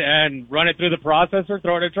bed and run it through the processor,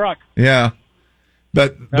 throw it in a truck. Yeah.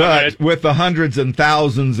 But with the hundreds and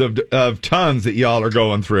thousands of tons that y'all are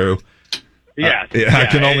going through, I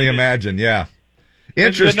can only imagine, yeah.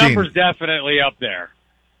 Interesting. The number's definitely up there.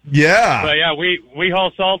 Yeah. But yeah, we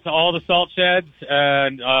haul salt to all the salt sheds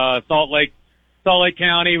and Salt Lake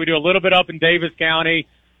County. We do a little bit up in Davis County,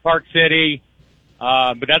 Park City,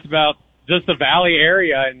 but that's about just the Valley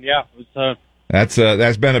area. And yeah,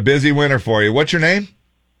 that's been a busy winter for you. What's your name?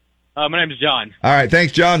 My name is John. All right,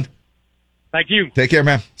 thanks, John. Thank you. Take care,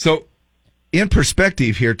 man. So, in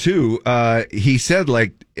perspective here too, he said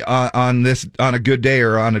like on a good day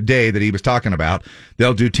or on a day that he was talking about,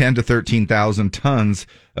 they'll do 10 to 13,000 tons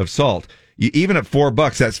of salt. Even at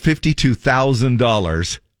 $4, that's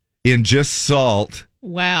 $52,000 in just salt.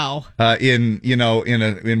 Wow. In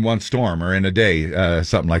one storm or in a day,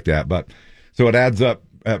 something like that. But so it adds up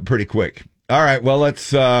pretty quick. All right. Well,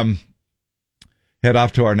 let's head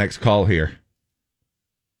off to our next call here.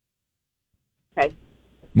 Okay.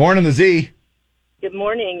 Morning, the Z. Good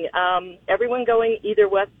morning. Everyone going either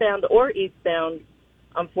westbound or eastbound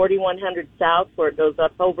on 4100 South, where it goes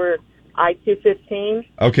up over I-215.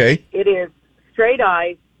 Okay. It is straight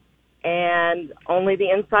ice, and only the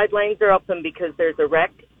inside lanes are open because there's a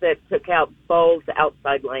wreck that took out both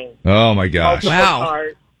outside lanes. Oh, my gosh. Multiple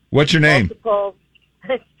cars. What's your name?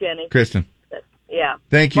 It's Jenny. Kristen. Yeah.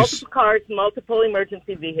 Thank you. Multiple cars, multiple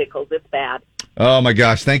emergency vehicles. It's bad. Oh, my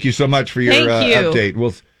gosh. Thank you so much for your update.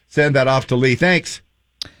 We'll send that off to Lee. Thanks.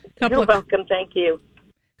 You're welcome. Thank you.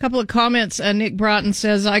 Couple of comments. Nick Broughton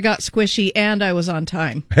says, I got squishy and I was on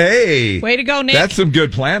time. Hey. Way to go, Nick. That's some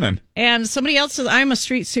good planning. And somebody else says, I'm a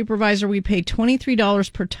street supervisor. We pay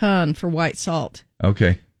 $23 per ton for white salt.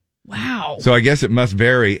 Okay. Wow. So I guess it must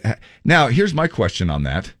vary. Now, here's my question on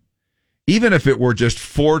that. Even if it were just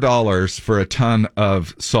 $4 for a ton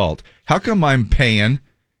of salt, how come I'm paying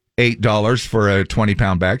 $8 for a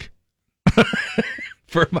 20-pound bag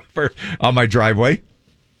for on my driveway?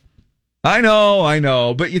 I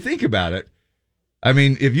know, but you think about it. I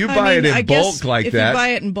mean, if you buy it in bulk like that. If you buy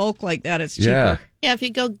it in bulk like that, it's cheaper. Yeah, if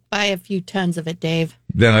you go buy a few tons of it, Dave.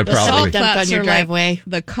 Then I the probably salt dump on your driveway. Like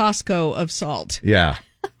the Costco of salt. Yeah,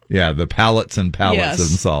 the pallets and pallets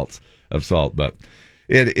of salt, but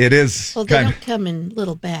it is. Well, they don't come in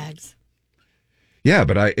little bags. Yeah,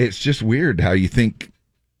 but it's just weird how you think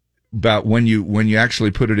about when you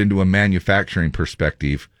actually put it into a manufacturing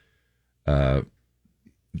perspective.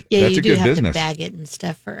 Yeah, that's you a do good have business. to bag it and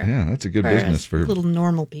stuff for. Yeah, that's a good business for little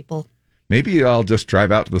normal people. Maybe I'll just drive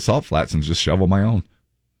out to the salt flats and just shovel my own.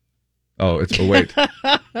 Wait,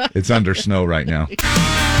 it's under snow right now.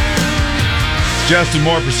 Justin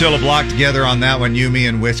Moore, Priscilla Block together on that one, you, me,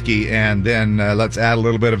 and whiskey, and then let's add a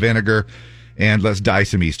little bit of vinegar and let's dye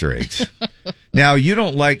some Easter eggs. Now, you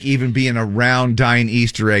don't like even being around dyeing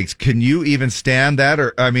Easter eggs. Can you even stand that?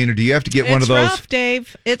 Or do you have to get one of those? It's rough,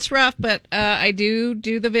 Dave. It's rough, but I do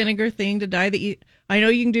the vinegar thing to dye the... I know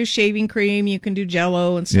you can do shaving cream, you can do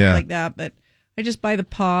Jell-O and stuff like that, but I just buy the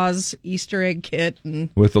Paws Easter egg kit.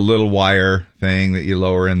 With a little wire thing that you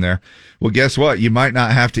lower in there. Well, guess what? You might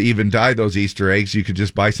not have to even dye those Easter eggs. You could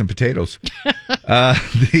just buy some potatoes.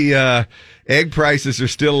 The egg prices are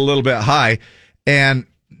still a little bit high, and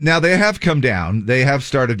now they have come down. They have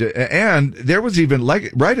started to, and there was even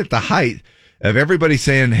right at the height of everybody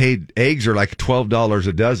saying, hey, eggs are like $12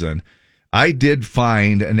 a dozen. I did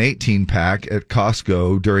find an 18-pack at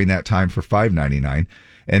Costco during that time for $5.99.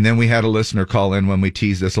 And then we had a listener call in when we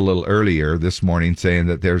teased this a little earlier this morning saying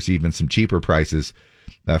that there's even some cheaper prices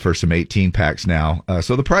for some 18-packs now.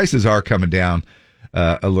 So the prices are coming down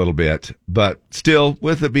a little bit. But still,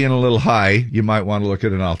 with it being a little high, you might want to look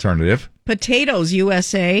at an alternative. Potatoes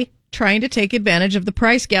USA trying to take advantage of the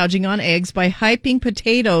price gouging on eggs by hyping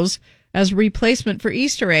potatoes as replacement for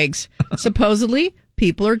Easter eggs. Supposedly,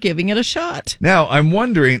 people are giving it a shot. Now, I'm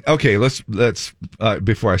wondering, okay, let's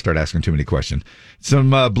before I start asking too many questions,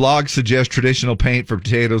 some blogs suggest traditional paint for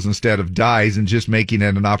potatoes instead of dyes and just making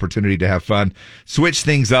it an opportunity to have fun. Switch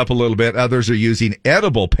things up a little bit. Others are using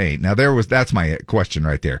edible paint. Now, that's my question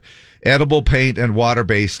right there. Edible paint and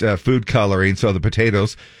water-based food coloring so the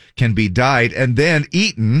potatoes can be dyed and then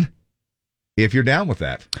eaten if you're down with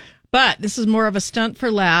that. But this is more of a stunt for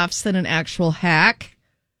laughs than an actual hack.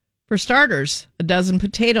 For starters, a dozen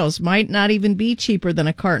potatoes might not even be cheaper than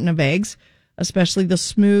a carton of eggs, especially the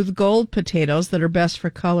smooth gold potatoes that are best for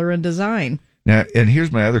color and design. Now, and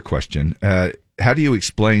here's my other question. How do you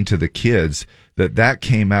explain to the kids that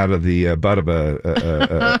came out of the butt of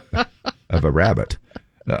a rabbit?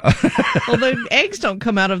 Well, the eggs don't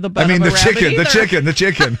come out of the butt of a rabbit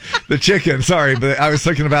the chicken. Sorry, but I was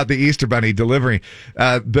thinking about the Easter Bunny delivering.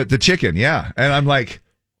 But the chicken, yeah. And I'm like,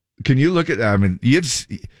 can you look at that? I mean,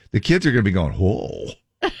 the kids are going to be going, whoa,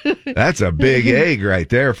 that's a big egg right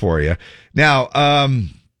there for you. Now,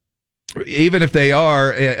 even if they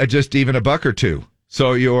are just even $1 or $2.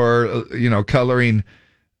 So you're, coloring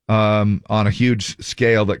on a huge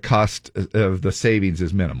scale that cost of the savings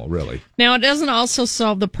is minimal, really. Now, it doesn't also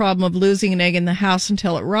solve the problem of losing an egg in the house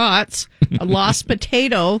until it rots. A lost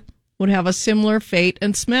potato would have a similar fate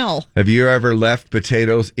and smell. Have you ever left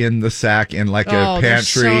potatoes in the sack in like a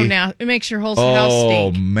pantry? So now it makes your whole house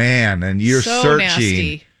stink. Oh, man. And you're so searching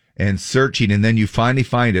nasty. and searching, and then you finally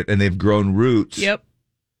find it, and they've grown roots. Yep.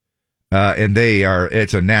 And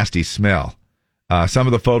it's a nasty smell. Some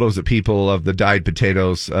of the photos of people of the dyed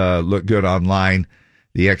potatoes look good online.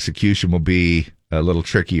 The execution will be a little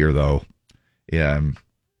trickier, though, than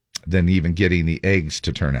even getting the eggs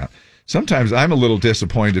to turn out. Sometimes I'm a little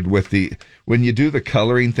disappointed with when you do the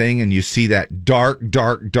coloring thing and you see that dark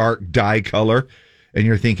dye color, and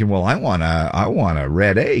you're thinking, well, I want a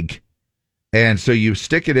red egg. And so you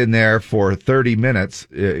stick it in there for 30 minutes,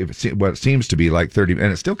 what seems to be like 30,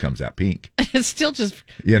 and it still comes out pink. It's still just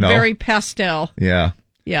very pastel. Yeah.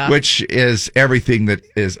 Yeah. Which is everything that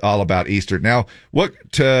is all about Easter. Now, what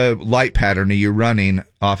light pattern are you running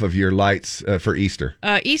off of your lights for Easter?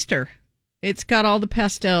 Easter. It's got all the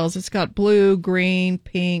pastels. It's got blue, green,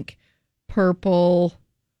 pink, purple.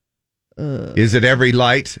 Is it every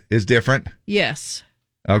light is different? Yes.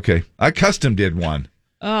 Okay. I custom did one.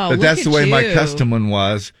 Oh, but that's the way you. my custom one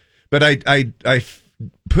was. But I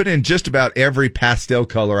put in just about every pastel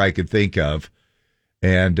color I could think of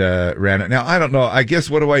and ran it. Now, I don't know. I guess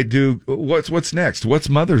what do I do? What's next? What's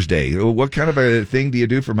Mother's Day? What kind of a thing do you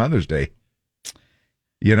do for Mother's Day?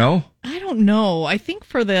 I don't know. I think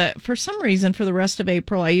for some reason for the rest of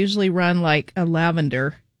April, I usually run like a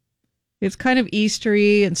lavender. It's kind of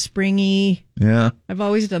Eastery and springy. Yeah. I've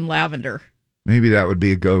always done lavender. Maybe that would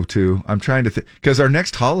be a go-to. I'm trying to think, because our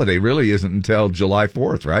next holiday really isn't until July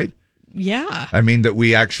 4th, right? Yeah. I mean, that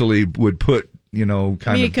we actually would put, kind of different lights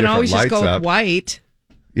up. You can always just go with white.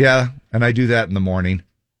 Yeah, and I do that in the morning.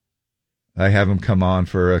 I have them come on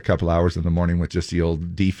for a couple hours in the morning with just the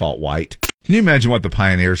old default white. Can you imagine what the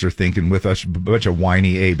pioneers are thinking with us, a bunch of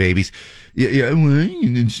whiny babies? Yeah,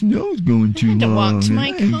 the snow's going too long. I had to walk to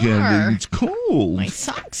my car. It's cold. My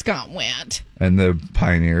socks got wet. And the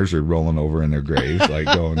pioneers are rolling over in their graves, like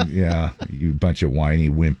going, yeah, you bunch of whiny,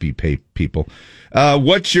 wimpy people.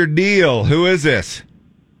 What's your deal? Who is this?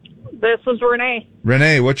 This is Renee.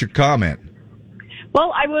 Renee, what's your comment?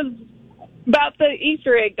 Well, I was about the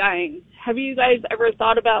Easter egg dyeing. Have you guys ever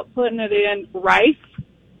thought about putting it in rice?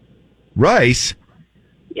 Rice?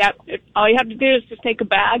 Yep. All you have to do is just take a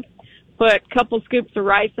bag, put a couple scoops of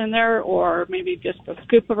rice in there, or maybe just a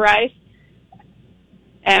scoop of rice,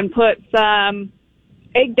 and put some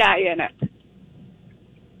egg dye in it.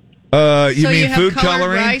 You mean have food colored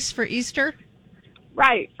coloring? rice for Easter?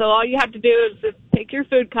 Right. So all you have to do is just take your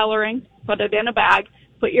food coloring, put it in a bag,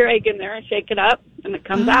 put your egg in there, and shake it up, and it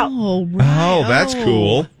comes out. Oh, right. Oh, that's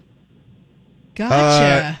cool.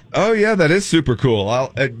 Gotcha. Oh, yeah, that is super cool.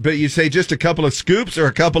 But you say just a couple of scoops or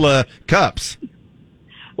a couple of cups?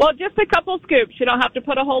 Well, just a couple scoops. You don't have to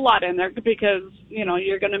put a whole lot in there because,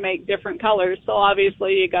 you're going to make different colors. So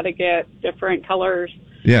obviously you got to get different colors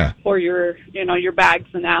for your, your bags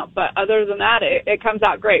and that. But other than that, it comes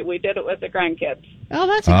out great. We did it with the grandkids. Oh,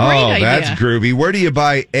 that's a great idea. Oh, that's groovy. Where do you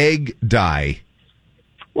buy egg dye?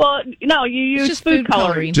 Well, no, you use just food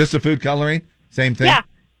coloring. Just the food coloring? Same thing? Yeah.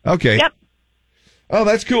 Okay. Yep. Oh,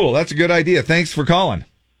 that's cool. That's a good idea. Thanks for calling.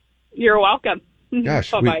 You're welcome. Gosh.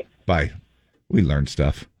 Bye-bye. Bye. We learned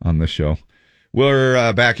stuff on this show.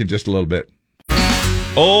 We're back in just a little bit.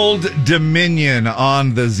 Old Dominion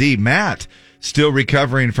on the Z. Matt, still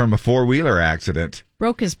recovering from a four-wheeler accident.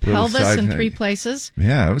 Broke his pelvis in 3 places.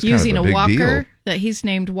 Yeah, it was kind using of a big walker deal. that he's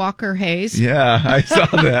named Walker Hayes. Yeah, I saw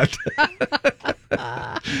that.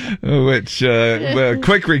 Which,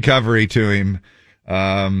 quick recovery to him,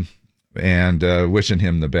 and wishing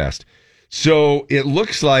him the best. So it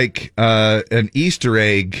looks like an Easter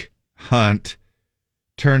egg hunt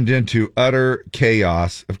turned into utter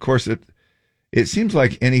chaos. Of course, it seems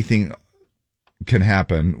like anything can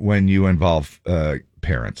happen when you involve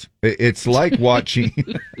parents. It's like watching.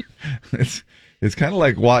 It's kind of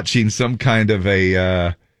like watching some kind of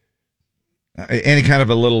any kind of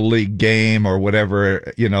a little league game or whatever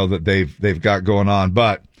that they've got going on.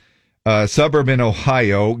 But a suburb in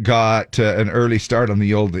Ohio got an early start on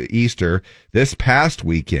the old Easter this past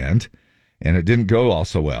weekend, and it didn't go all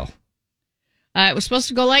so well. It was supposed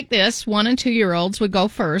to go like this. 1 and 2 year olds would go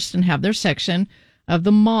first and have their section of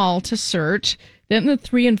the mall to search. Then the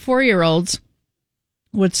 3 and 4 year olds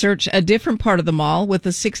would search a different part of the mall with a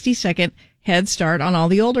 60-second head start on all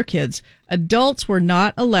the older kids. Adults were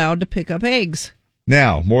not allowed to pick up eggs.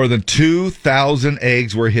 Now, more than 2,000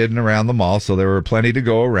 eggs were hidden around the mall, so there were plenty to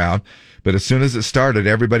go around. But as soon as it started,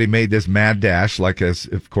 everybody made this mad dash, as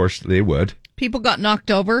of course they would. People got knocked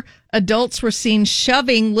over. Adults were seen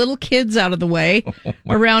shoving little kids out of the way.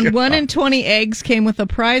 Around 1 in 20 eggs came with a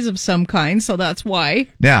prize of some kind, so that's why.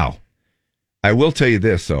 Now, I will tell you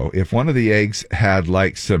this, though. If one of the eggs had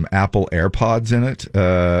some Apple AirPods in it,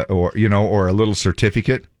 or a little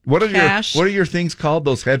certificate. What are your things called,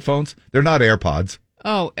 those headphones? They're not AirPods.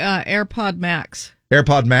 Oh, AirPod Max.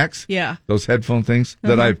 AirPod Max? Yeah. Those headphone things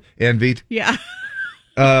that I've envied? Yeah.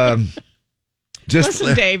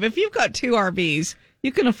 Listen, Dave, if you've got 2 RVs,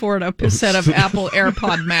 you can afford a set of Apple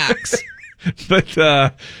AirPod Max. But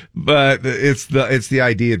it's the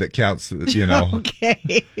idea that counts,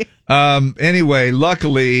 Okay. Anyway,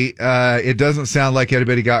 luckily, it doesn't sound like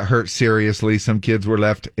anybody got hurt seriously. Some kids were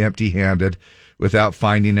left empty-handed without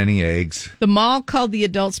finding any eggs. The mall called the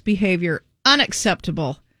adults' behavior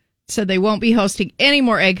unacceptable. Said they won't be hosting any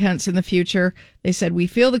more egg hunts in the future. They said, we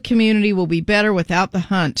feel the community will be better without the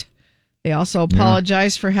hunt. They also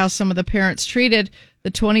apologized for how some of the parents treated the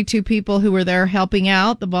 22 people who were there helping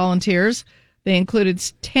out, the volunteers. They included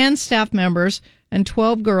 10 staff members and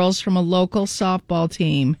 12 girls from a local softball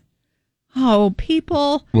team. Oh,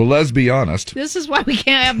 people. Well, let's be honest. This is why we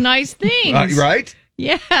can't have nice things. Right?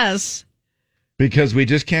 Yes. Because we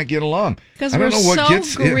just can't get along. Because we're so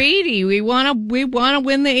greedy. We want to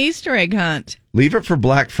win the Easter egg hunt. Leave it for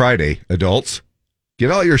Black Friday, adults. Get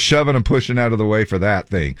all your shoving and pushing out of the way for that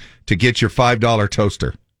thing to get your $5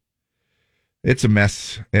 toaster. It's a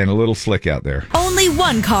mess and a little slick out there. Only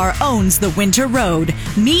one car owns the winter road.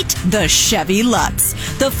 Meet the Chevy Lutz,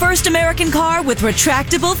 the first American car with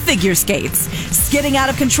retractable figure skates. Skidding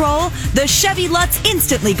out of control, the Chevy Lutz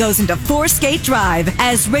instantly goes into 4-skate drive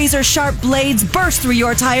as razor-sharp blades burst through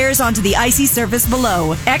your tires onto the icy surface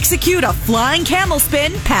below. Execute a flying camel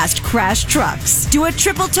spin past crashed trucks. Do a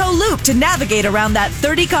triple toe loop to navigate around that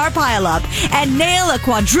 30-car pileup and nail a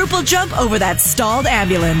quadruple jump over that stalled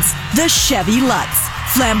ambulance. The Chevy Lutz.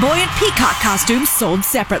 Flamboyant peacock costumes sold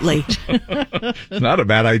separately. Not a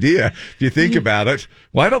bad idea if you think about it.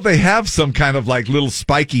 Why don't they have some kind of little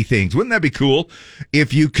spiky things? Wouldn't that be cool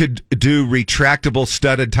if you could do retractable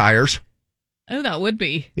studded tires? Oh, that would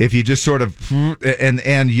be. If you just sort of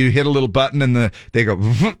and you hit a little button and they go,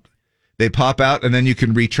 they pop out, and then you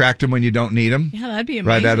can retract them when you don't need them. Yeah, that'd be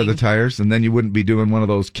amazing. Right out of the tires, and then you wouldn't be doing one of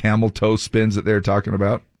those camel toe spins that they're talking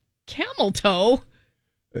about. Camel toe?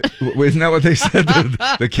 Isn't that what they said?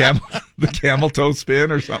 The camel toe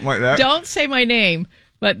spin or something like that? Don't say my name,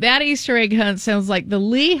 but that Easter egg hunt sounds like the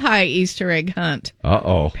Lehigh Easter egg hunt.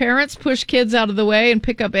 Uh-oh. Parents push kids out of the way and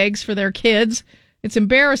pick up eggs for their kids. It's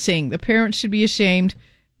embarrassing. The parents should be ashamed.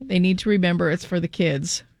 They need to remember it's for the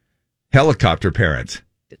kids. Helicopter parents.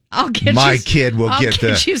 I'll get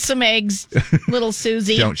you some eggs, little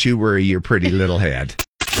Susie. Don't you worry your pretty little head.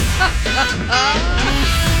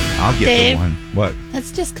 I'll get Dave, the one. What?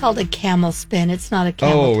 That's just called a camel spin. It's not a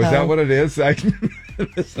camel toe. Is that what it is? I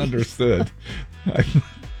misunderstood. I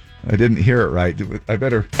didn't hear it right. I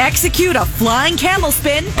better execute a flying camel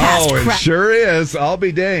spin past it sure is. I'll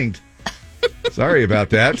be danged. Sorry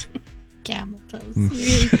about that. Camel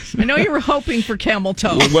toes. I know you were hoping for camel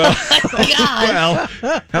toe. Well,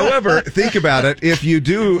 however, think about it. If you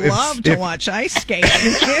do, love to watch ice skating.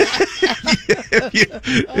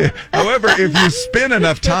 However, if you spin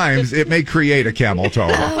enough times, it may create a camel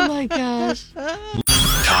toe. Oh my gosh!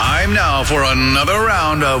 Time now for another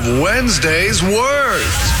round of Wednesday's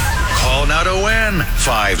Words. Call now to win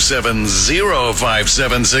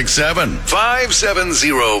 570-5767.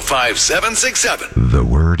 570-5767. The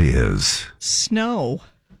word is snow.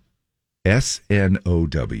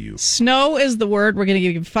 S-N-O-W. Snow is the word. We're going to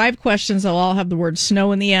give you 5 questions. They'll all have the word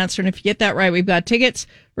snow in the answer. And if you get that right, we've got tickets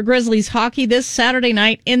for Grizzlies hockey this Saturday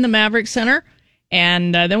night in the Maverick Center.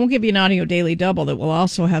 And then we'll give you an audio daily double that will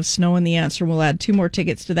also have snow in the answer. We'll add 2 more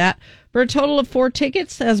tickets to that for a total of 4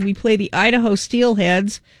 tickets as we play the Idaho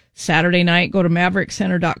Steelheads Saturday night. Go to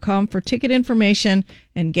maverickcenter.com for ticket information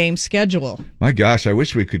and game schedule. My gosh, I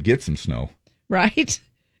wish we could get some snow. Right?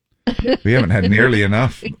 We haven't had nearly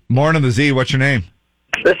enough. Morning, the Z. What's your name?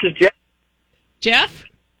 This is Jeff. Jeff?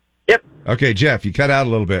 Yep. Okay, Jeff, you cut out a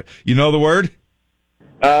little bit. You know the word?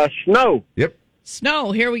 Snow. Yep.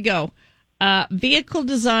 Snow. Here we go. Vehicle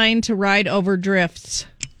designed to ride over drifts.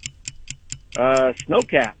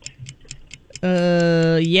 Snowcat.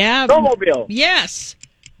 Yeah. Snowmobile. Yes.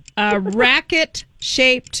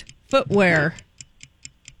 Racket-shaped footwear.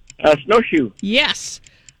 Snowshoe. Yes.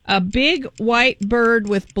 A big white bird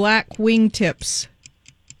with black wingtips.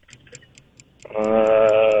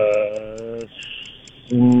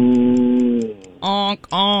 Onk,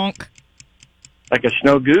 onk. Like a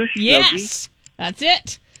snow goose? Yes, that's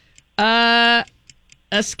it. A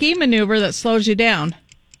ski maneuver that slows you down.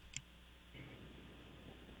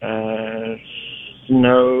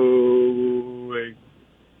 Snow.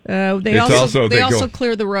 They also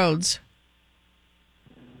clear the roads.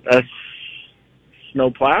 A snow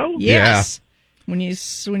plow? Yes. Yeah.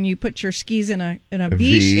 When you put your skis in a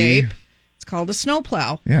V shape, it's called a snow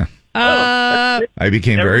plow. Yeah. I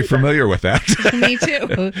became very familiar with that. Me too.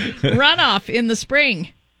 Runoff in the spring.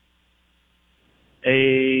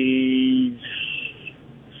 A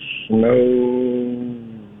snow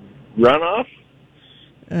runoff?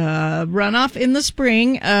 Runoff in the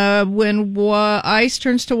spring. When ice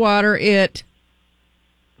turns to water, it's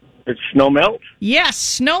snow melt? Yes,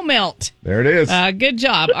 snow melt. There it is. Good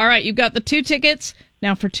job. All right, you've got the 2 tickets.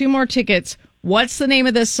 Now for 2 more tickets, what's the name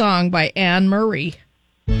of this song by Anne Murray?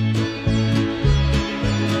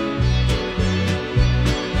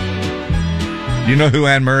 You know who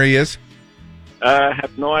Anne Murray is? I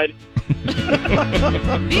have no idea.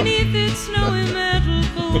 Beneath its snowy metal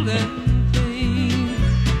cold and clean.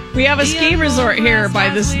 We have a ski resort here by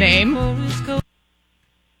this name.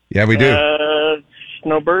 Yeah, we do.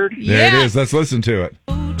 Snowbird? There it is. Let's listen to it.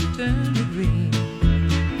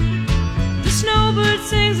 The snowbird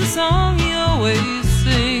sings a song he always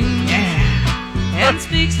sings. And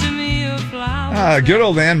speaks to me of flowers. Good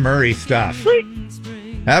old Anne Murray stuff. Sweet.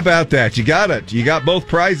 How about that? You got it. You got both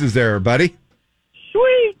prizes there, buddy.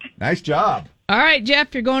 Sweet. Nice job. All right,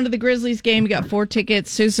 Jeff, you're going to the Grizzlies game. You got 4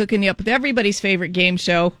 tickets. Sue's hooking you up with everybody's favorite game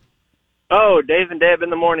show. Oh, Dave and Deb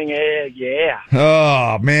in the morning egg, yeah.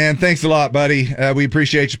 Oh, man, thanks a lot, buddy. We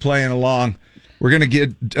appreciate you playing along. We're going to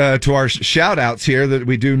get to our shout-outs here that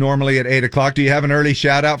we do normally at 8 o'clock. Do you have an early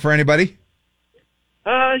shout-out for anybody?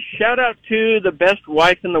 Shout out to the best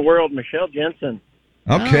wife in the world, Michelle Jensen.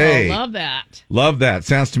 Okay. Oh, love that. Love that.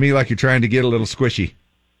 Sounds to me like you're trying to get a little squishy.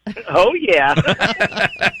 Oh, yeah.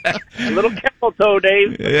 A little camel toe,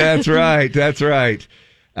 Dave. Yeah, that's right. That's right.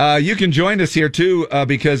 You can join us here, too,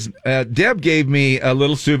 because Deb gave me a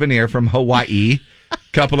little souvenir from Hawaii a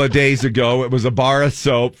couple of days ago. It was a bar of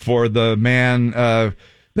soap for the man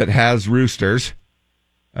that has roosters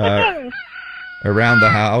around the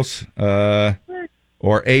house,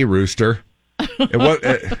 or a rooster.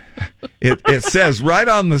 It says right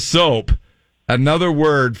on the soap another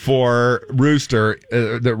word for rooster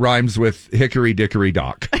that rhymes with hickory dickory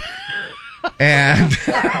dock. And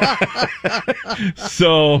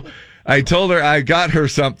so I told her I got her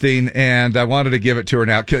something and I wanted to give it to her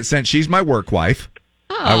now. Since she's my work wife,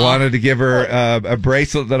 I wanted to give her a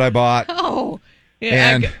bracelet that I bought. Oh,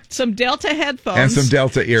 yeah, and some Delta headphones. And some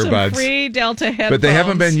Delta earbuds. Some free Delta headphones. But they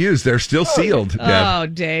haven't been used. They're still sealed, Deb. Oh,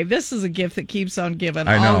 Dave, this is a gift that keeps on giving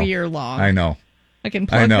all year long. I know. I can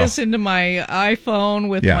plug this into my iPhone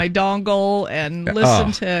with my dongle and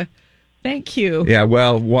listen to... Thank you. Yeah,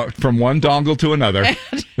 well, from one dongle to another. And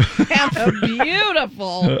a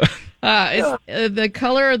beautiful... it's the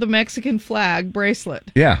color of the Mexican flag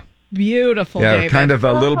bracelet. Yeah. Beautiful, yeah, David. kind of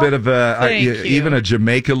a little bit of even a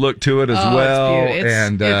Jamaica look to it as well.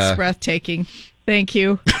 It's breathtaking. Thank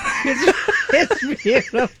you. It's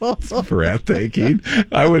beautiful. It's breathtaking.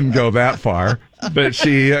 I wouldn't go that far, but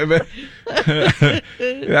it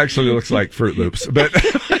actually looks like Fruit Loops. But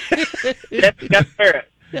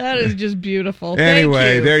that is just beautiful.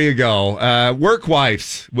 Anyway, there you go. Work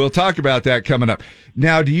wives. We'll talk about that coming up.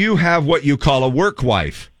 Now, do you have what you call a work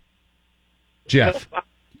wife, Jeff?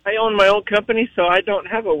 I own my own company, so I don't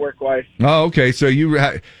have a work wife. Oh, okay. So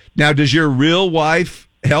now, does your real wife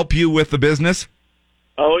help you with the business?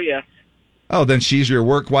 Oh, yes. Oh, then she's your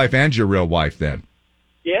work wife and your real wife then.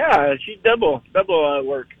 Yeah, she double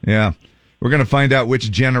work. Yeah. We're going to find out which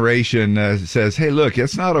generation says, hey, look,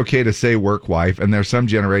 it's not okay to say work wife. And there's some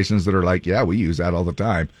generations that are like, yeah, we use that all the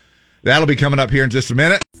time. That'll be coming up here in just a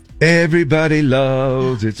minute. Everybody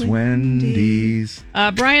loves it's Wendy's.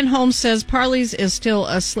 Brian Holmes says Parley's is still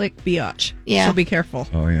a slick biatch. Yeah. So be careful.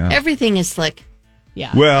 Oh, yeah. Everything is slick.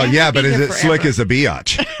 Yeah. Well, yeah, but is it slick as a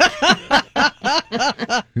biatch?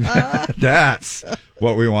 That's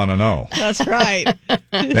what we want to know. That's right.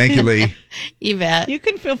 Thank you, Lee. You bet. You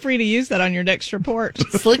can feel free to use that on your next report.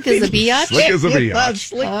 Slick as a biatch? Slick as a biatch.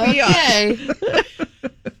 Slick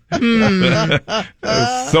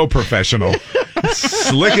biatch. So professional.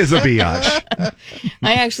 Slick as a biatch.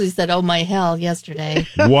 I actually said, oh, my hell, yesterday.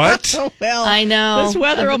 What? Well, I know. This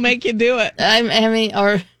weather will make you do it. when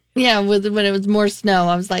it was more snow,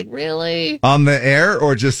 I was like, really? On the air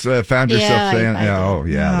or just found yourself saying, oh,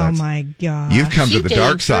 yeah. Oh, my God. You've come to the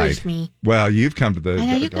dark side. Me. Well, you've come to the I know,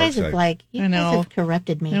 dark you guys side. have guys have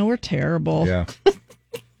corrupted me. No, we're terrible. Yeah.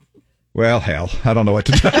 Well, hell, I don't know what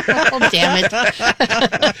to do. Oh, damn it.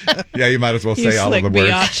 Yeah, you might as well say all of the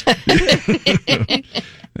words.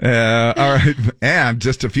 All right. And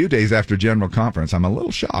just a few days after General Conference, I'm a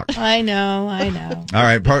little shocked. I know. All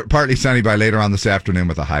right. Partly sunny by later on this afternoon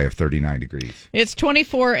with a high of 39 degrees. It's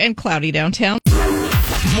 24 and cloudy downtown.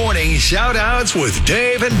 Morning shout-outs with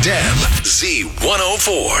Dave and Deb.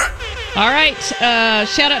 Z104. All right.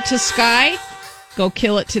 Shout out to Sky. Go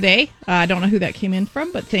kill it today. I don't know who that came in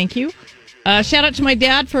from, but thank you. Shout out to my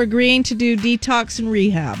dad for agreeing to do detox and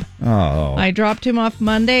rehab. Oh. I dropped him off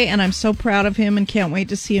Monday, and I'm so proud of him and can't wait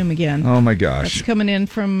to see him again. Oh, my gosh. That's coming in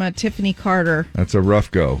from Tiffany Carter. That's a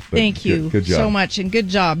rough go. Thank you good job. so much, and good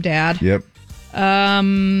job, Dad. Yep.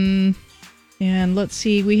 And let's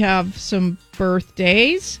see, we have some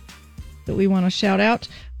birthdays that we want to shout out.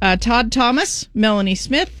 Todd Thomas, Melanie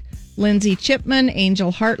Smith, Lindsay Chipman,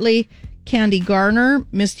 Angel Hartley, Candy Garner,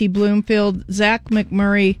 Misty Bloomfield, Zach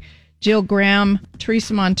McMurray, Jill Graham,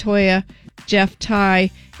 Teresa Montoya, Jeff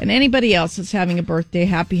Ty, and anybody else that's having a birthday.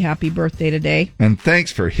 Happy birthday today. And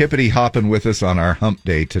thanks for hippity hopping with us on our hump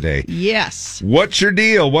day today. Yes. What's your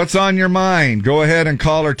deal? What's on your mind? Go ahead and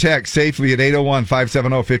call or text safely at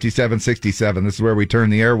 801-570-5767. This is where we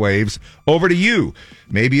turn the airwaves over to you.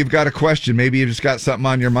 Maybe you've got a question. Maybe you just got something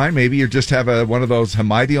on your mind. Maybe you just have one of those,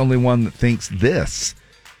 am I the only one that thinks this?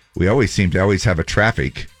 We always seem to have a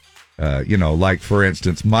traffic, like, for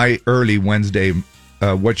instance, my early Wednesday,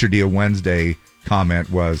 What's Your Deal Wednesday comment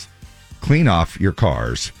was, clean off your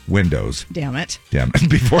car's windows. Damn it.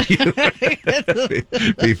 Before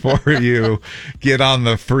you get on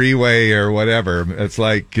the freeway or whatever. It's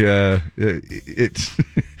like, you're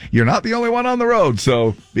not the only one on the road,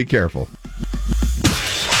 so be careful.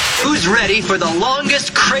 Who's ready for the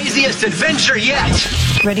longest, craziest adventure yet?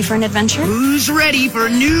 Ready for an adventure? Who's ready for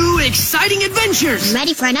new, exciting adventures?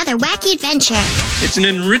 Ready for another wacky adventure? It's an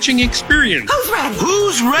enriching experience. Who's ready?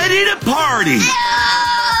 Who's ready to party?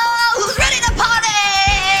 Oh, who's ready to party?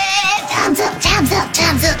 Thumbs up, thumbs up,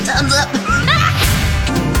 thumbs up, thumbs up.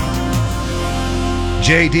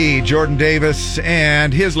 JD, Jordan Davis,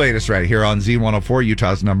 and his latest right here on Z104,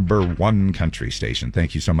 Utah's #1 country station.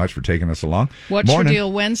 Thank you so much for taking us along. What's Morning. your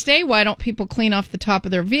deal Wednesday? Why don't people clean off the top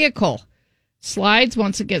of their vehicle? Slides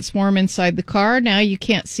once it gets warm inside the car. Now you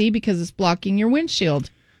can't see because it's blocking your windshield.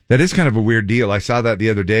 That is kind of a weird deal. I saw that the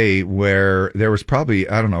other day where there was probably,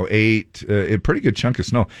 a pretty good chunk of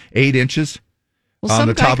snow, 8 inches on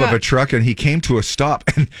the top of a truck, and he came to a stop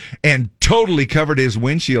and totally covered his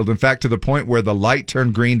windshield. In fact, to the point where the light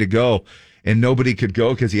turned green to go, and nobody could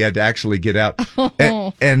go because he had to actually get out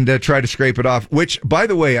and try to scrape it off. Which, by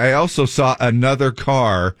the way, I also saw another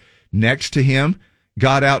car next to him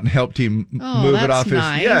got out and helped him move it off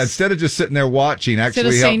nice. Yeah, instead of just sitting there watching, actually instead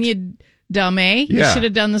of helped. saying you dummy, you should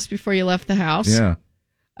have done this before you left the house. Yeah.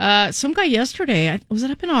 Some guy yesterday, was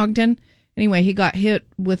it up in Ogden? Anyway, he got hit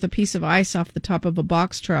with a piece of ice off the top of a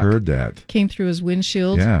box truck. Heard that. Came through his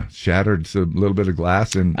windshield. Yeah, shattered a little bit of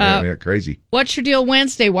glass and crazy. What's your deal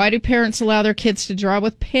Wednesday? Why do parents allow their kids to draw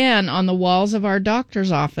with pen on the walls of our doctor's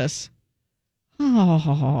office?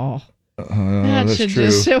 Oh, that's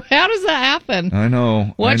true. How does that happen? I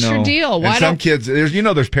know. What's your deal? Why some kids,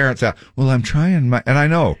 there's parents out. Well, I'm trying and I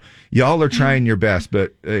know y'all are trying your best,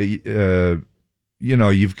 but that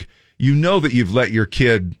you've let your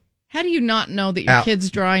kid. How do you not know that your kid's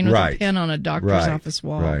drawing with a pen on a doctor's office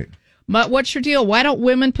wall? Right. But what's your deal? Why don't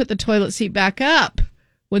women put the toilet seat back up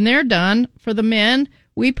when they're done? For the men,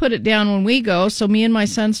 we put it down when we go. So me and my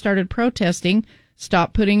son started protesting.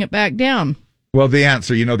 Stop putting it back down. Well, the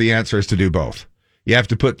answer is to do both. You have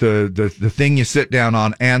to put the thing you sit down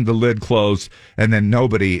on and the lid closed, and then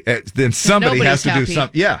somebody has to do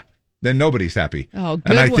something. Yeah. Then nobody's happy. Oh,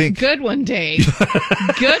 good one, Dave.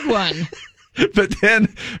 Good one. But then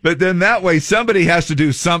that way somebody has to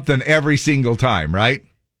do something every single time, right?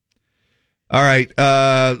 All right,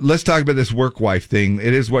 let's talk about this work wife thing.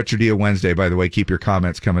 It is What's Your Deal Wednesday, by the way. Keep your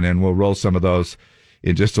comments coming in. We'll roll some of those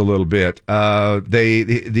in just a little bit.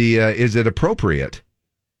 Is it appropriate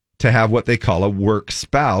to have what they call a work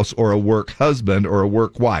spouse or a work husband or a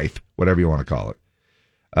work wife, whatever you want to call it?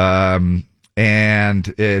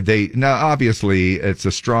 Now obviously it's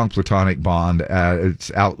a strong platonic bond.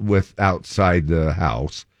 It's outside the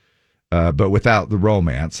house, but without the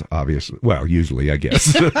romance, obviously. Well, usually, I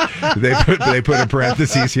guess they put in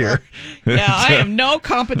parentheses here. Yeah, I have no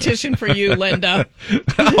competition for you, Linda.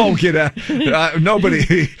 Oh, get out!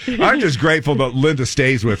 Nobody. I'm just grateful that Linda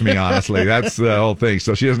stays with me. Honestly, that's the whole thing.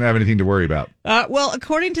 So she doesn't have anything to worry about. Well,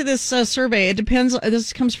 according to this survey, it depends.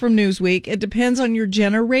 This comes from Newsweek. It depends on your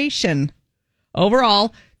generation.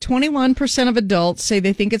 Overall, 21% of adults say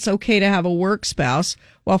they think it's okay to have a work spouse,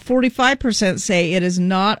 while 45% say it is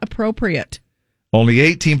not appropriate. Only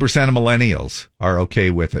 18% of millennials are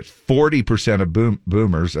okay with it. 40% of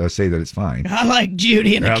boomers say that it's fine. I like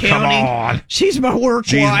Judy in accounting. Come on. She's my work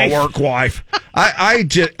She's wife. my work wife.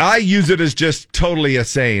 I use it as just totally a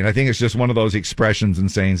saying. I think it's just one of those expressions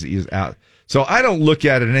and sayings that you use out. So I don't look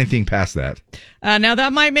at it anything past that. Now,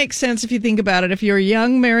 that might make sense if you think about it. If you're a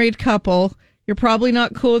young married couple, you're probably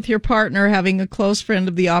not cool with your partner having a close friend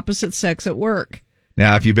of the opposite sex at work.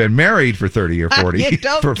 Now, if you've been married for 30 or 40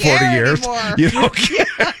 for 40 years, you don't care.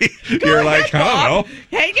 You're like, I don't know.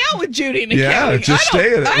 Hang out with Judy in Yeah, accounting. just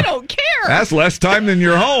stay at it. I don't care. That's less time than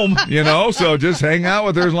you're home, so just hang out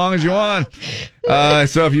with her as long as you want.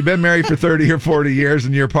 So if you've been married for 30 or 40 years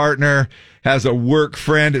and your partner has a work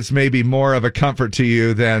friend, it's maybe more of a comfort to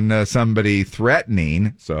you than somebody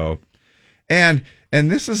threatening. So, and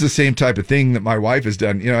this is the same type of thing that my wife has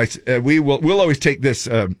done. We'll always take this,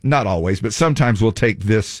 not always, but sometimes we'll take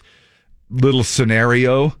this little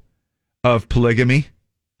scenario of polygamy.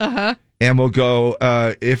 Uh-huh. And we'll go,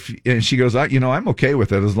 and she goes, I'm okay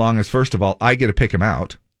with it as long as, first of all, I get to pick him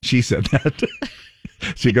out. She said that.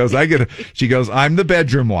 She goes, I'm the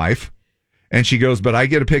bedroom wife. And she goes, but I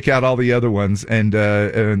get to pick out all the other ones, and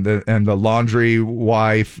the laundry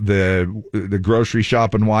wife, the grocery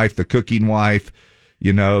shopping wife, the cooking wife,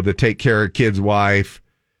 the take care of kids wife.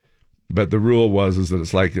 But the rule is that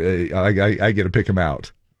it's like I get to pick them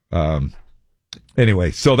out.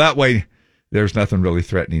 Anyway, so that way there's nothing really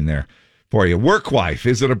threatening there for you. Work wife,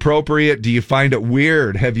 is it appropriate? Do you find it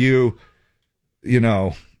weird? Have you,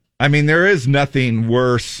 there is nothing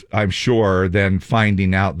worse, I'm sure, than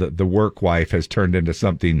finding out that the work wife has turned into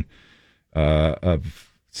something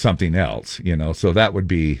of something else, So that would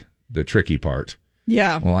be the tricky part.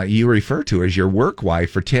 Yeah. Well, you refer to as your work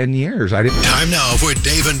wife for 10 years. Time now for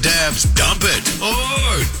Dave and Dab's Dump It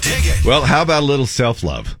or Dig It. Well, how about a little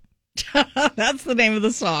self-love? That's the name of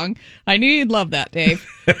the song. I knew you'd love that, Dave.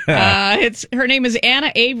 Her name is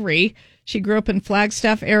Anna Avery. She grew up in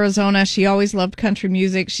Flagstaff, Arizona. She always loved country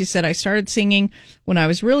music. She said, I started singing when I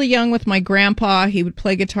was really young with my grandpa. He would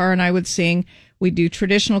play guitar and I would sing. We do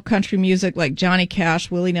traditional country music like Johnny Cash,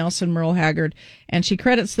 Willie Nelson, Merle Haggard. And she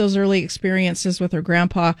credits those early experiences with her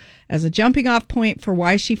grandpa as a jumping off point for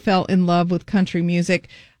why she fell in love with country music.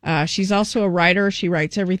 She's also a writer. She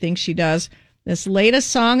writes everything she does. This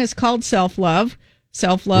latest song is called Self-Love.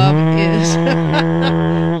 Self-love is...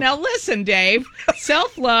 Now listen, Dave.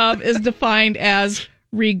 Self-love is defined as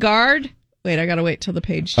regard... Wait, I got to wait till the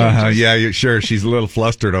page changes. Yeah, sure. She's a little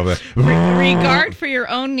flustered over there. Regard for your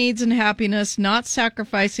own needs and happiness, not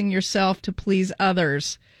sacrificing yourself to please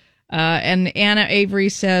others. And Anna Avery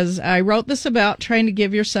says, I wrote this about trying to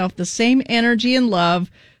give yourself the same energy and love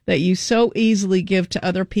that you so easily give to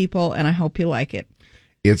other people, and I hope you like it.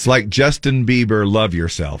 It's like Justin Bieber, love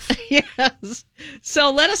yourself. Yes.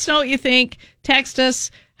 So let us know what you think. Text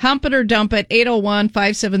us, hump it or dump it,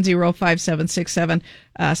 801-570-5767.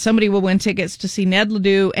 Somebody will win tickets to see Ned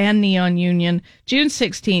Ledoux and Neon Union June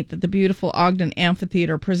 16th at the beautiful Ogden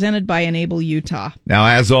Amphitheater, presented by Enable Utah. Now,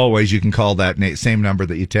 as always, you can call that same number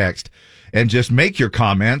that you text and just make your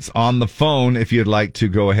comments on the phone if you'd like to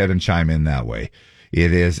go ahead and chime in that way.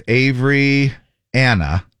 It is Avery,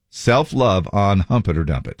 Anna, Self-Love on Hump It or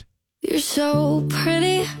Dump It. You're so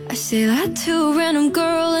pretty, I say that to a random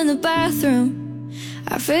girl in the bathroom.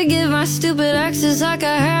 I forgive my stupid exes like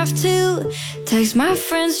I have to. Text my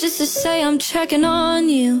friends just to say I'm checking on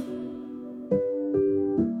you.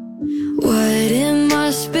 What it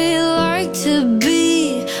must be like to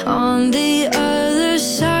be on the other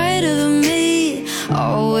side of me.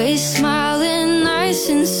 Always smiling nice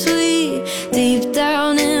and sweet, deep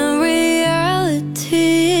down in reality.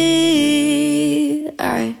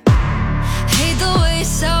 Alright. Hate the way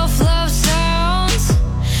self-love sounds.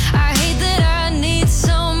 I hate that I need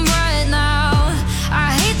some right now.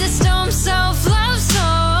 I hate this dumb self-love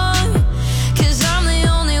song, 'cause I'm the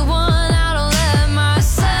only one I don't let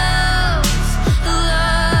myself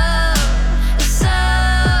love.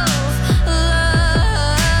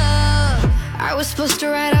 I was supposed to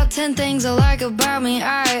write out 10 things I like about me.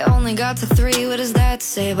 I only got to 3. What does that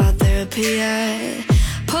say about therapy? I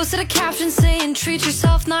posted a caption saying treat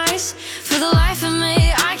yourself nice. For the life of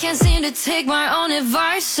me, I can't seem to take my own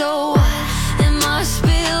advice. So it must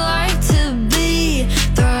be like to be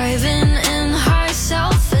thriving in high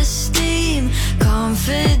self-esteem.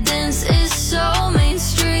 Confidence is so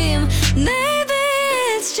mainstream. Maybe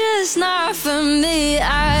it's just not for me.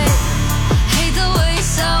 I hate the way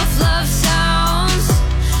self-love sounds.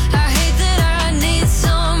 I hate that I need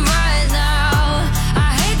some right now.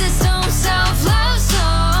 I hate this dumb self-love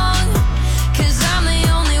song.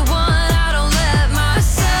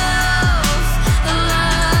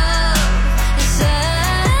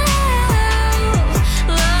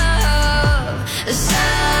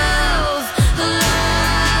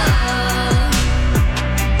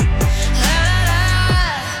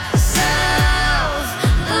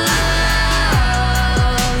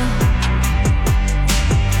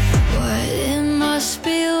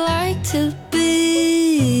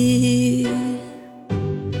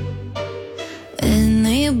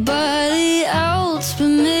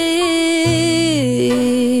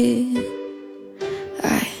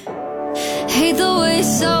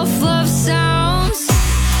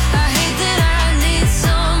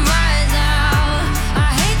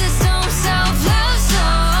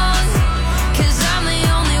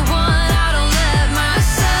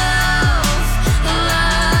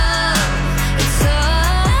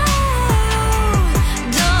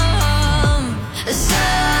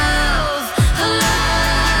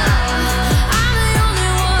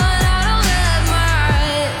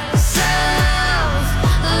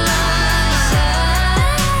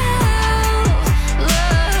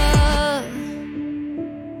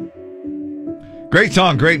 Great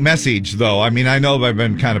song, great message, though. I mean, I know I've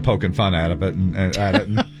been kind of poking fun at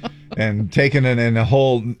it, and taking it in a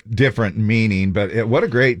whole different meaning, but what a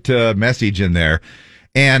great message in there.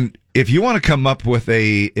 And if you want to come up with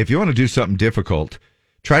if you want to do something difficult,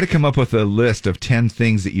 try to come up with a list of 10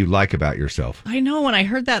 things that you like about yourself. I know, when I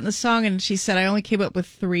heard that in the song and she said I only came up with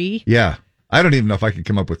 3. Yeah. I don't even know if I could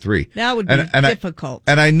come up with 3. That would be difficult.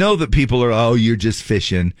 And I know that people are, you're just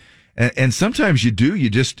fishing. And sometimes you do.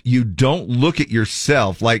 You don't look at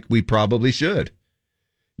yourself like we probably should.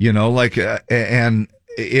 You know, like, and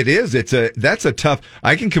that's a tough,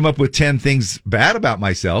 I can come up with 10 things bad about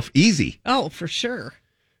myself. Easy. Oh, for sure.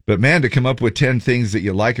 But man, to come up with 10 things that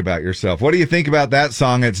you like about yourself. What do you think about that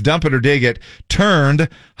song? It's Dump It or Dig It, turned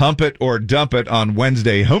Hump It or Dump It on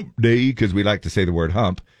Wednesday Hump Day, because we like to say the word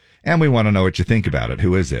hump. And we want to know what you think about it.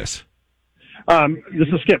 Who is this? This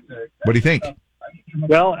is Skip. What do you think?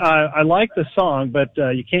 Well, I like the song, but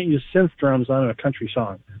you can't use synth drums on a country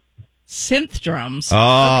song. Synth drums?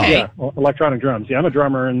 Oh. Okay. Yeah, electronic drums. Yeah, I'm a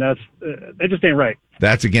drummer, and they just ain't right.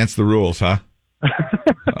 That's against the rules, huh?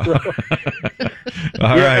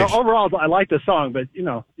 All right. Overall, I like the song, but, you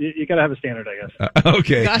got to have a standard, I guess.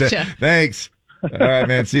 Okay. Gotcha. Thanks. All right,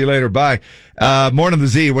 man. See you later. Bye. Morning the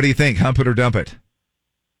Z. What do you think? Hump it or dump it?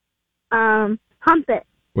 Hump it.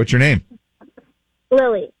 What's your name?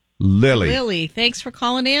 Lily. Lily, thanks for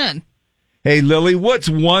calling in. Hey, Lily, what's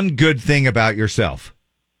one good thing about yourself?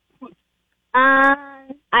 I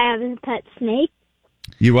have a pet snake.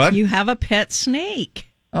 You what? You have a pet snake.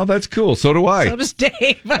 Oh, that's cool. So do I. So does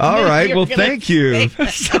Dave. All right. Well, thank you.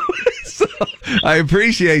 So, I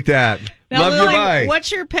appreciate that. Now, Love Lily, you. Bye.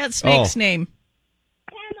 What's your pet snake's name?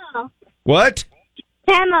 Camo. What?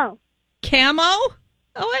 Camo. Camo? Oh,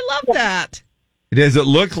 I love that. Does it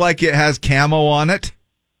look like it has camo on it?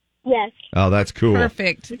 Yes. Oh, that's cool.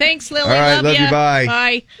 Perfect. Thanks, Lily. All right, love ya. you. Bye.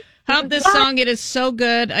 Bye. Hump this song. It is so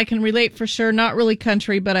good. I can relate for sure. Not really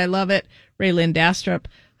country, but I love it. Raylan Dastrup.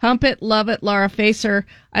 Hump it, love it. Laura Facer.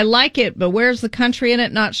 I like it, but where's the country in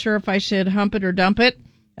it? Not sure if I should hump it or dump it.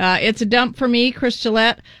 It's a dump for me. Chris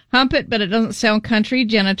Gillette. Hump it, but it doesn't sound country.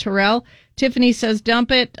 Jenna Terrell. Tiffany says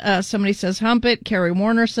dump it. Somebody says hump it. Carrie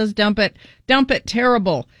Warner says dump it. Dump it.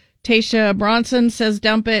 Terrible. Tasha Bronson says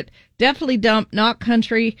dump it. Definitely dump, not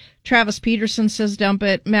country. Travis Peterson says dump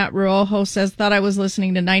it. Matt Ruoho says thought I was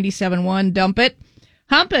listening to 97.1. Dump it.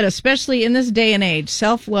 Hump it, especially in this day and age.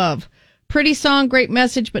 Self-love. Pretty song, great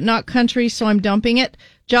message, but not country, so I'm dumping it.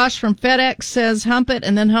 Josh from FedEx says hump it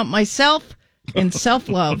and then hump myself in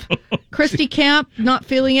self-love. Christy Camp, not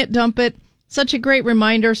feeling it, dump it. Such a great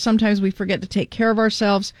reminder. Sometimes we forget to take care of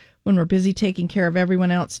ourselves when we're busy taking care of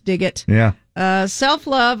everyone else. Dig it. Yeah.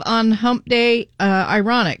 Self-love on hump day.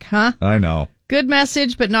 Ironic, huh? I know. Good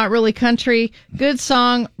message, but not really country. Good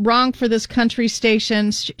song. Wrong for this country station.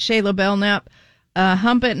 Shayla Belknap.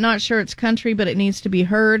 Hump it. Not sure it's country, but it needs to be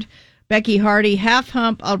heard. Becky Hardy. Half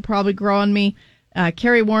hump. I'll probably grow on me.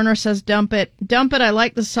 Carrie Warner says dump it. Dump it. I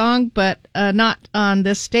like the song, but not on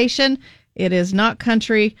this station. It is not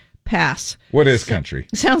country. Pass. What is country?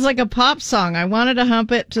 Sounds like a pop song. I wanted to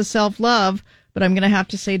hump it to self-love, but I'm going to have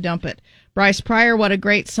to say dump it. Bryce Pryor, what a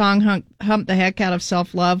great song. Hump the heck out of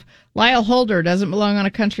self-love. Lyle Holder, doesn't belong on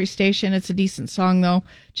a country station. It's a decent song, though.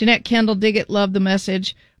 Jeanette Kendall, dig it, love the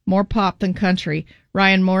message. More pop than country.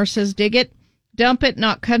 Ryan Moore says dig it. Dump it,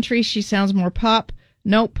 not country. She sounds more pop.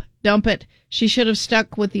 Nope, dump it. She should have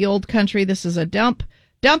stuck with the old country. This is a dump.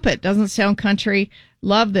 Dump it, doesn't sound country.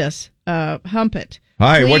 Love this. Hump it.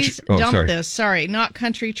 Hi, please dump sorry. this. Sorry, not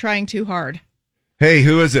country, trying too hard. Hey,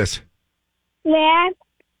 who is this? Lance.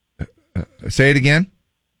 Say it again.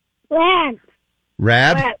 Lance.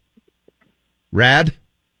 Rad? Rad?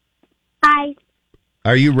 Hi.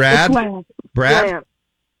 Are you Rad? It's Lance. Brad?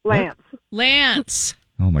 Lance.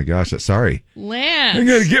 Oh my gosh, sorry. Lance. I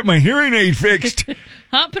gotta get my hearing aid fixed.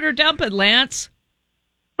 Hump it or dump it, Lance?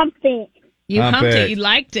 Hump it. You Hump humped it. it. You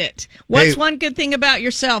liked it. What's Hey. one good thing about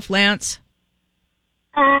yourself, Lance?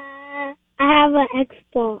 I have an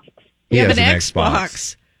Xbox. He You have has an an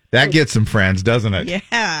Xbox. That gets some friends, doesn't it?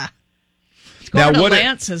 Yeah. Now, Now, what?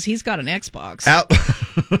 Lance says he's got an Xbox.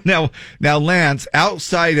 Now, Lance,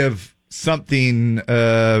 outside of something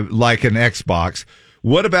like an Xbox,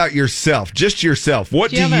 what about yourself? Just yourself.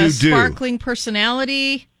 What do you do have you a do? sparkling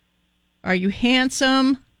personality? Are you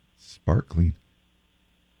handsome? Sparkling.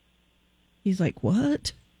 He's like,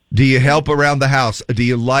 what? Do you help around the house? Do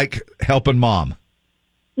you like helping mom?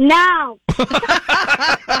 No.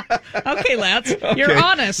 Okay, Lance. You're Okay.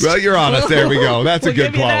 honest. Well, you're honest. There we go. That's a We'll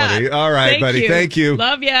good give you quality. that. All right, buddy. Thank you.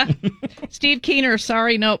 Love ya. Steve Keener,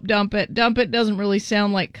 sorry, nope, dump it. Dump it doesn't really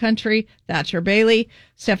sound like country. Thatcher Bailey.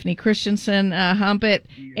 Stephanie Christensen, hump it.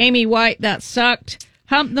 Amy White, that sucked.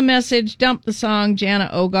 Hump the message, dump the song. Jana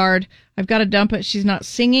Ogard, I've got to dump it. She's not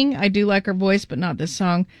singing. I do like her voice, but not this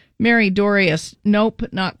song. Mary Dorius, nope,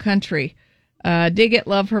 not country. Dig it,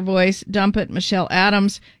 love her voice. Dump it, Michelle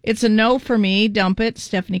Adams. It's a no for me. Dump it.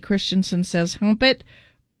 Stephanie Christensen says hump it.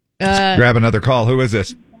 Grab another call. Who is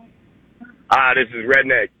this? This is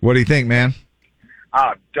Redneck. What do you think, man?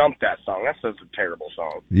 Dump that song. That's such a terrible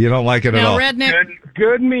song. You don't like it at all? Redneck.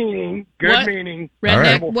 Good meaning. Good What? meaning.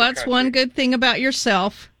 Redneck, right. what's one good thing about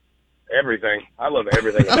yourself? Everything. I love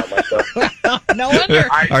everything about myself. No wonder.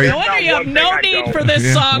 Are you- No wonder you have no need for this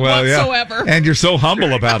Yeah, song well, yeah. whatsoever. And you're so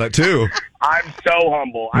humble about it, too. I'm so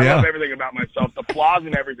humble. I Yeah. love everything about myself. The flaws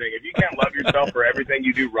in everything. If you can't love yourself for everything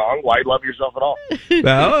you do wrong, why love yourself at all?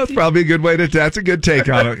 Well, that's probably a good way to. That's a good take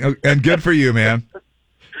on it, and good for you, man.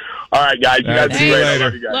 All right, guys. You All guys right, be see you great. I later.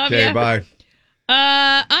 love you guys. Love Okay, ya. bye.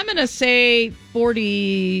 I'm going to say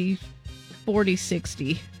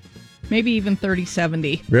 40-60. Maybe even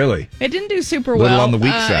 30-70. Really? It didn't do super Little well. on the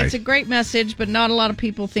weak side. It's a great message, but not a lot of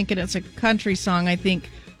people thinking it's a country song, I think,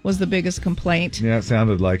 was the biggest complaint. Yeah, it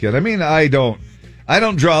sounded like it. I mean, I don't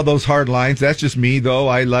draw those hard lines. That's just me, though.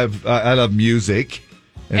 I love music,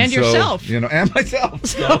 And so, yourself. and myself.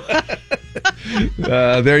 So.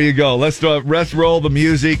 There you go. Let's roll the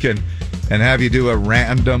music and have you do a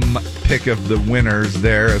random pick of the winners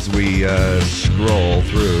there as we scroll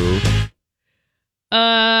through.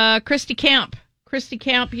 Christy Camp. Christy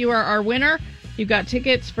Camp, you are our winner. You've got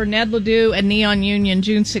tickets for Ned Ledoux and Neon Union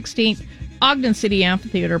June 16th. Ogden City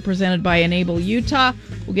Amphitheater presented by Enable Utah.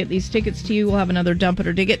 We'll get these tickets to you. We'll have another Dump It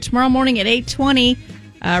or Dig It tomorrow morning at 8:20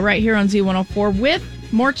 right here on Z104 with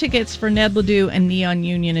more tickets for Ned Ledoux and Neon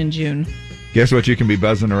Union in June. Guess what you can be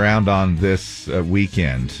buzzing around on this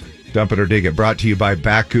weekend? Dump It or Dig It, brought to you by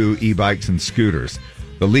Baku e-bikes and scooters.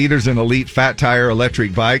 The leaders in elite fat tire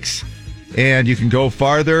electric bikes. And you can go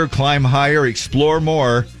farther, climb higher, explore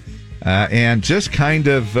more, and just kind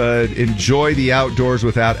of enjoy the outdoors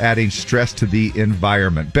without adding stress to the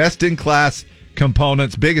environment. Best in class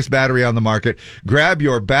components, biggest battery on the market. Grab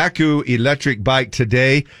your Baku electric bike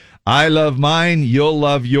today. I love mine, you'll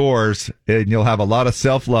love yours, and you'll have a lot of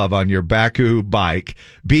self-love on your Baku bike.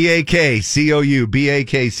 BAKCOU,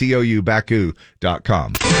 BAKCOU,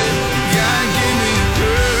 Baku.com.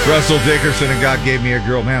 Russell Dickerson and God Gave Me a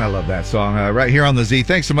Girl. Man, I love that song. Right here on the Z.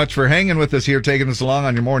 Thanks so much for hanging with us here, taking us along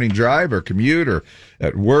on your morning drive or commute or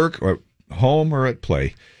at work or home or at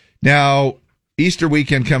play. Now, Easter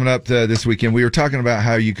weekend coming up this weekend. We were talking about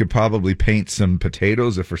how you could probably paint some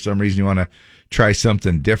potatoes if for some reason you want to try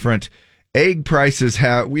something different. Egg prices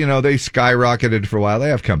have, they skyrocketed for a while. They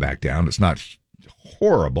have come back down. It's not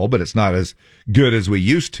horrible, but it's not as good as we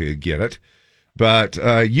used to get it. But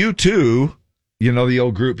U2, the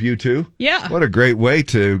old group U2? Yeah. What a great way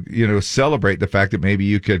to, celebrate the fact that maybe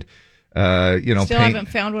you could, Still haven't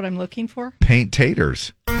found what I'm looking for? Paint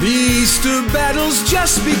taters. The Easter battle's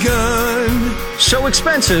just begun. So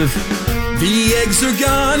expensive. The eggs are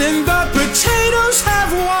gone and the potatoes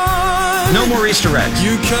have won. No more Easter eggs.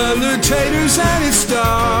 You color taters and it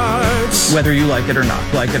starts. Whether you like it or not.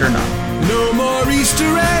 No more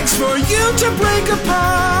Easter eggs for you to break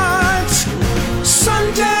apart.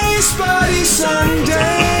 Sunday, Spuddy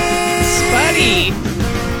Sunday. Spuddy.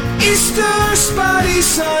 Easter Spuddy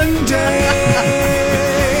Sunday.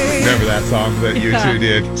 Remember that song that U2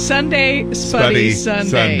 did? Sunday, Spuddy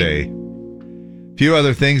Sunday. Few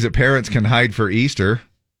other things that parents can hide for Easter.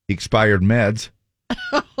 Expired meds.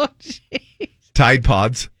 Oh, jeez. Tide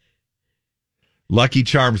Pods. Lucky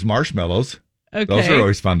Charms marshmallows. Okay. Those are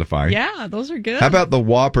always fun to find. Yeah, those are good. How about the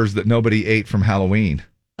Whoppers that nobody ate from Halloween?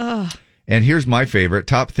 Ugh. And here's my favorite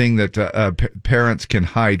top thing that parents can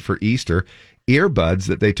hide for Easter: earbuds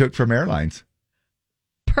that they took from airlines.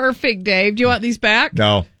 Perfect, Dave. Do you want these back?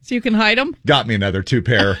 No. So you can hide them? Got me another 2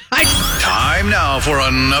 pair. Time now for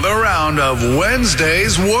another round of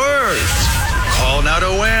Wednesday's Words. Call now to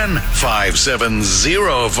win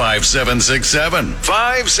 570-5767.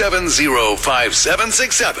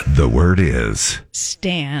 570-5767. The word is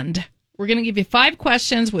stand. We're going to give you 5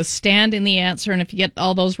 questions with stand in the answer. And if you get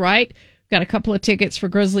all those right, we've got a couple of tickets for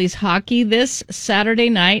Grizzlies hockey this Saturday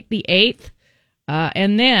night, the 8th.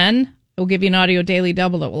 And then we'll give you an audio daily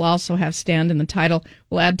double that will also have stand in the title.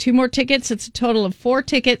 We'll add 2 more tickets. It's a total of 4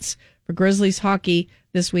 tickets for Grizzlies hockey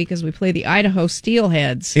this week as we play the Idaho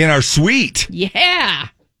Steelheads. in our suite. Yeah.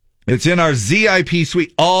 It's in our ZIP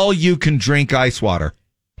suite. All you can drink ice water.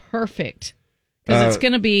 perfect. Because it's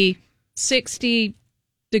going to be 60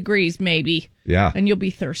 degrees maybe. Yeah. And you'll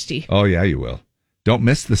be thirsty. Oh, yeah, you will. Don't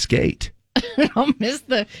miss the skate. Don't miss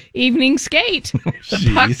the evening skate.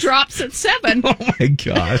 The puck drops at 7. Oh, my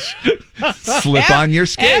gosh. Slip on your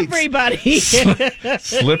skates. Everybody.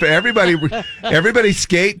 Slip. Everybody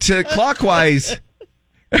skate clockwise.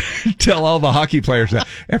 Tell all the hockey players that.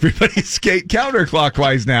 Everybody skate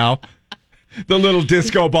counterclockwise now. The little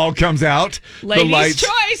disco ball comes out. Ladies'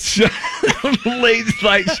 choice. Ladies'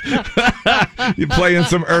 lights. You're playing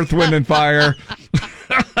some Earth, Wind, and Fire.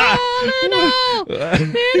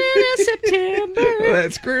 September.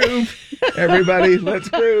 Let's groove. Everybody, let's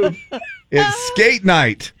groove. It's skate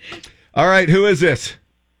night. All right, who is this?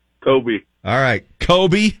 Kobe. All right,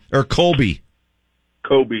 Kobe or Colby?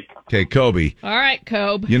 Kobe. Okay, Kobe. All right,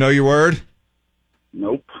 Kobe. You know your word?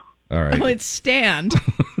 Nope. All right. Oh, it's stand.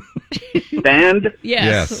 Stand?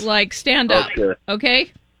 Yes, like stand up.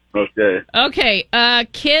 Okay? Okay.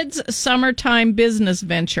 Kids' summertime business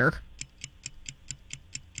venture.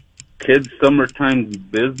 Kids' summertime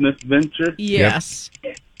business venture? Yes.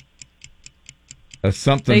 Yep.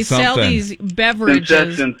 Something. They sell these beverages.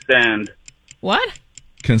 Concession stand. What?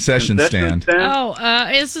 Concession stand. Oh,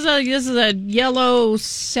 this is a yellow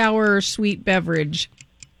sour sweet beverage.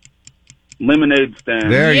 Lemonade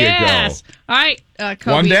stand. There you go. All right,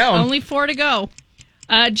 Kobe. One down. Only 4 to go.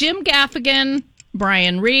 Jim Gaffigan,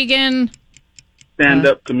 Brian Regan.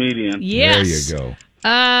 Stand-up comedian. Yes. There you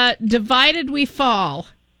go. Divided we fall.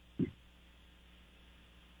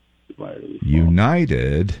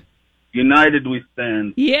 United we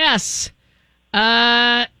stand. Yes.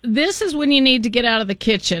 This is when you need to get out of the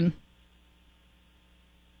kitchen.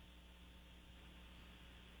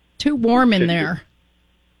 Too warm in there.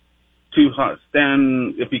 Too hot.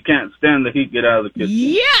 If you can't stand the heat, get out of the kitchen.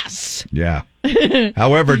 Yes. Yeah.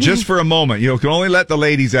 However, just for a moment. You can only let the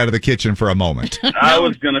ladies out of the kitchen for a moment. I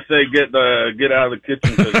was going to say get out of the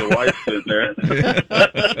kitchen because the wife's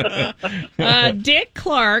in there. Dick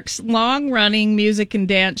Clark's long-running music and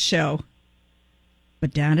dance show.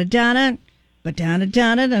 Ba-da-da-da-da,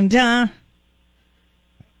 ba-da-da-da-da-da.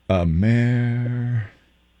 America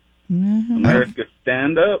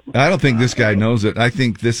Stand Up? I don't think this guy knows it. I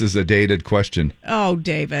think this is a dated question. Oh,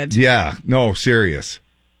 David. Yeah. No, serious.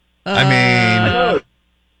 I mean,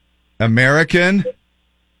 American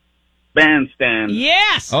Bandstand.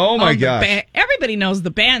 Yes. Oh, my gosh. Everybody knows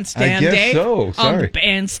the bandstand, I guess Dave. so. Sorry. On the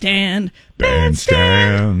bandstand.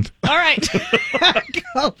 Bandstand. All right.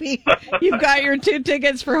 Kobe, you've got your 2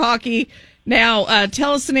 tickets for hockey. Now,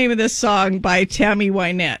 tell us the name of this song by Tammy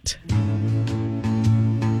Wynette.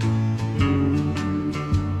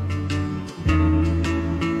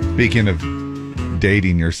 Speaking of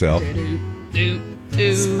dating yourself.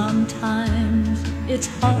 Sometimes it's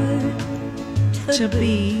hard to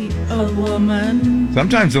be a woman.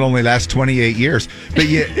 Sometimes it only lasts 28 years. But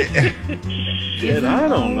yeah. Shit, I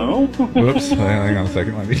don't know. Whoops. Hang on a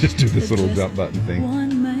second. Let me just do this little dump button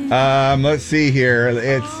thing. Let's see here.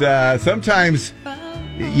 It's sometimes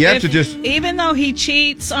you have to just... Even though he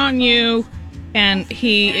cheats on you and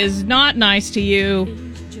he is not nice to you,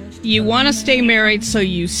 you want to stay married, so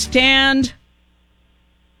you stand...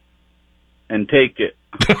 and take it.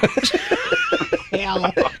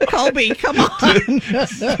 Kobe, come on.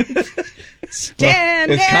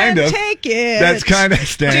 Stand and take it. That's kind of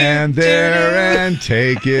stand there and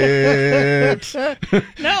take it.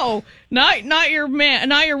 No, not your man,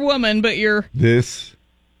 not your woman, but your this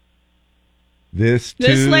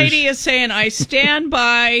lady is saying, "I stand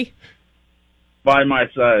by my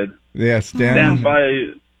side." Yeah, stand by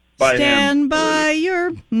stand him. By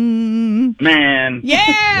your man.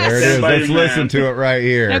 Yes. There it is. Let's listen to it right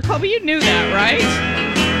here. Now, Kobe, you knew that, right?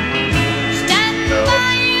 Stand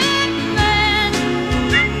by your man.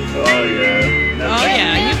 Oh yeah. Oh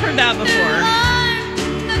yeah, you've heard that before.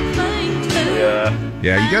 Yeah.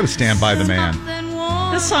 Yeah, you got to stand by the man.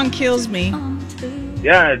 This song kills me.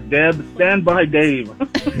 Yeah, Deb, stand by Dave.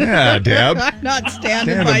 Yeah, Deb. I'm not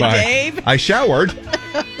standing by Dave. I showered.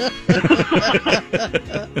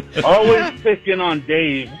 Always picking on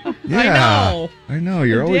Dave. Yeah, I know.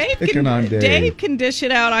 You're always picking on Dave. Dave can dish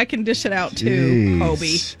it out. I can dish it out too,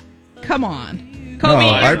 Kobe. Come on. Kobe. No,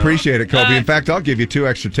 I appreciate it, Kobe. In fact, I'll give you 2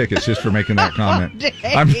 extra tickets just for making that comment.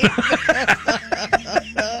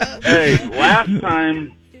 Hey,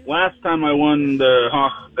 last time I won the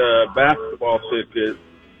basketball ticket,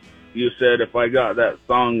 you said if I got that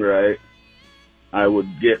song right, I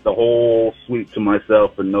would get the whole suite to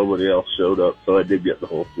myself, and nobody else showed up, so I did get the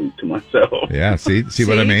whole suite to myself. Yeah, see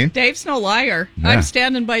what I mean? Dave's no liar. Yeah. I'm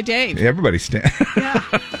standing by Dave. Everybody's standing. Yeah.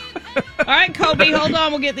 All right, Kobe, hold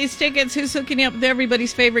on. We'll get these tickets. Who's hooking you up with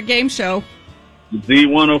everybody's favorite game show?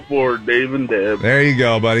 Z104, Dave and Deb. There you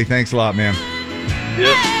go, buddy. Thanks a lot, man.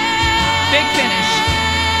 Yep. Big finish.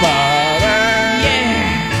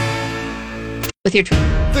 Yeah. With your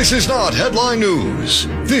This is not headline news.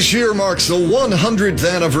 This year marks the 100th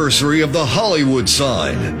anniversary of the Hollywood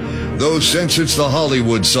sign. Though since it's the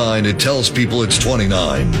Hollywood sign, it tells people it's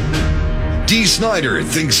 29. Dee Snider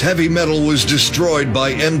thinks heavy metal was destroyed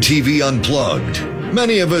by MTV Unplugged.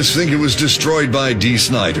 Many of us think it was destroyed by Dee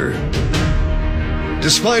Snider.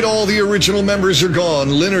 Despite all the original members are gone,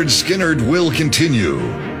 Lynyrd Skynyrd will continue.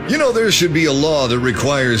 You know, there should be a law that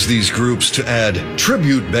requires these groups to add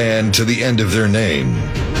tribute band to the end of their name.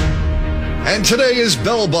 And today is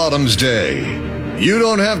Bell Bottoms Day. You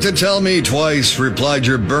don't have to tell me twice, replied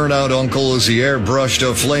your burnout uncle as he airbrushed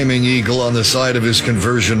a flaming eagle on the side of his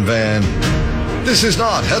conversion van. This is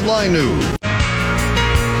not headline news.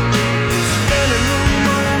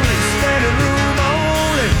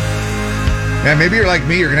 Yeah, maybe you're like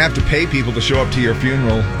me. You're going to have to pay people to show up to your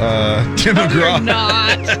funeral. Tim McGraw. You're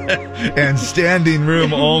not. And standing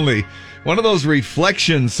room only. One of those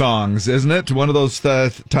reflection songs, isn't it? One of those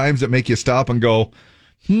times that make you stop and go,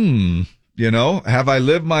 you know, have I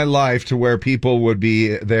lived my life to where people would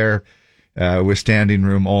be there with standing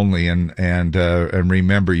room only and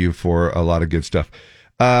remember you for a lot of good stuff.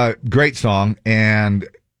 Great song. And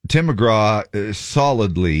Tim McGraw is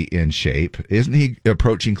solidly in shape. Isn't he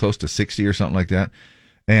approaching close to 60 or something like that?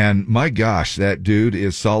 And my gosh, that dude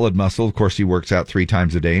is solid muscle. Of course, he works out 3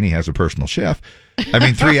 times a day and he has a personal chef. I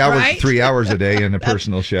mean, 3 hours, Right? 3 hours a day and a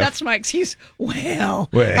personal chef. That's my excuse. Well,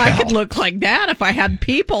 I could look like that if I had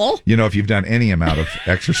people. You know, if you've done any amount of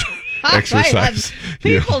exercise, If I had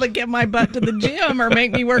people to get my butt to the gym or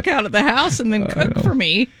make me work out at the house and then cook for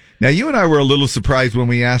me. Now, you and I were a little surprised when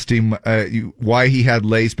we asked him why he had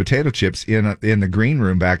Lay's potato chips in the green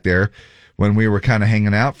room back there when we were kind of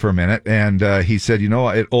hanging out for a minute. And he said, you know,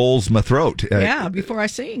 it oils my throat. Yeah, before I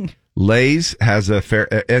sing. Lay's has a fair,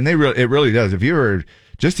 and it really does. If you were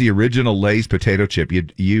just the original Lay's potato chip,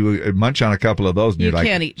 you munch on a couple of those and You you're like,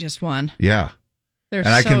 can't eat just one. yeah. They're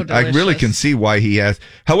And so I really delicious. can see why he has.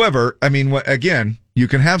 However, I mean, again, you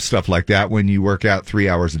can have stuff like that when you work out 3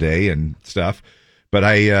 hours a day and stuff. But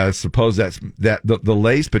I suppose that the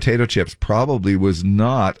Lay's potato chips probably was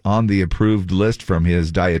not on the approved list from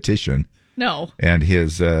his dietitian. No. And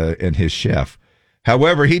his chef.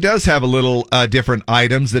 However, he does have a little different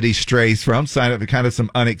items that he strays from, kind of some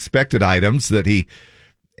unexpected items that he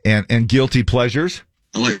and guilty pleasures.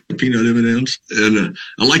 I like the peanut M&Ms, and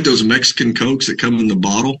I like those Mexican Cokes that come in the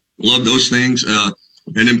bottle. Love those things.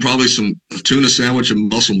 And then probably some tuna sandwich and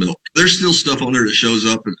muscle milk. There's still stuff on there that shows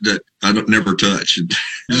up that I don't never touch.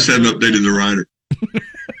 Just haven't updated the rider.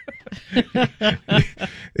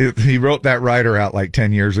 He wrote that rider out like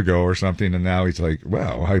 10 years ago or something, and now he's like,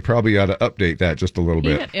 wow, I probably ought to update that just a little He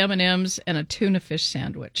bit. had M&Ms and a tuna fish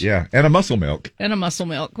sandwich. Yeah, and a muscle milk. And a muscle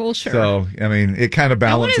milk. Well, sure. So, I mean, it kind of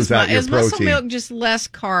balances out your is protein. muscle milk just less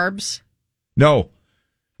carbs? No,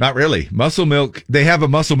 not really. Muscle milk, they have a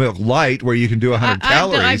muscle milk light where you can do 100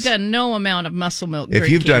 calories. I've done no amount of muscle milk If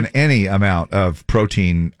drinking. you've done any amount of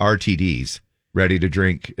protein RTDs, ready to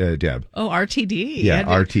drink, Deb. Oh, RTD. Yeah,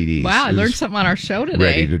 I did- RTDs. Wow, I learned something on our show today.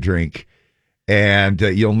 Ready to drink. And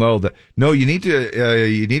you'll know that. No, you need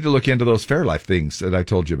to look into those Fairlife things that I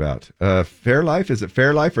told you about. Fairlife, is it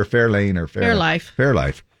Fairlife or Fairlane or Fairlife.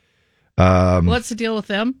 Fairlife. What's the deal with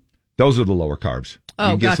them? Those are the lower carbs. Oh, you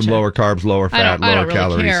can get gotcha. some lower carbs, lower fat, I lower don't really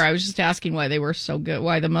calories. care. I was just asking why they were so good.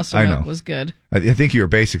 Why the muscle I milk know. was good. I think you were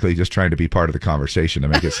basically just trying to be part of the conversation to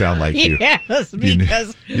make it sound like you. Yes, you knew-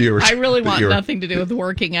 because you were- I really want you were- nothing to do with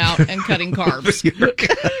working out and cutting carbs.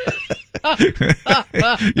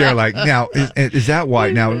 You're like, now, is that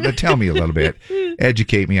why? Now, tell me a little bit.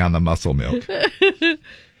 Educate me on the muscle milk.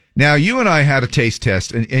 Now, you and I had a taste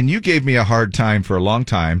test, and you gave me a hard time for a long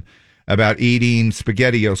time about eating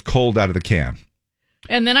SpaghettiOs cold out of the can.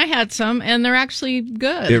 And then I had some, and they're actually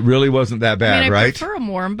good. It really wasn't that bad, I mean, I right? prefer them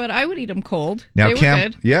warm, but I would eat them cold. Now, they were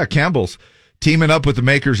good. Yeah, Campbell's teaming up with the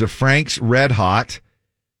makers of Frank's Red Hot,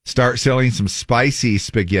 start selling some spicy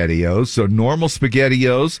SpaghettiOs. So normal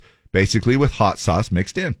SpaghettiOs, basically with hot sauce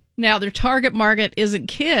mixed in. Now, their target market isn't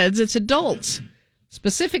kids, it's adults.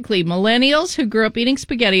 Specifically, millennials who grew up eating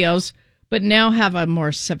SpaghettiOs, but now have a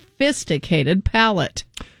more sophisticated palate.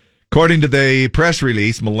 According to the press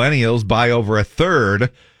release, millennials buy over a third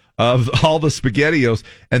of all the SpaghettiOs.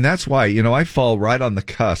 And that's why, I fall right on the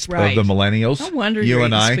cusp Right. of the millennials. No wonder you you're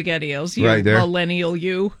and eating I. SpaghettiOs, you right there. millennial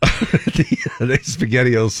you. The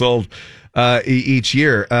SpaghettiOs sold each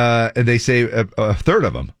year. And they say a third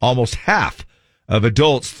of them, almost half of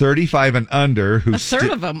adults 35 and under who A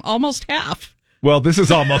third of them, almost half. Well, this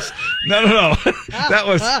is almost no. That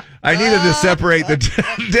was I needed to separate the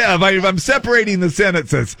Deb. I'm separating the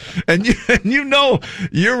sentences, and you know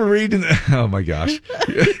you're reading. Oh my gosh!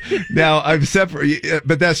 Now I'm separate,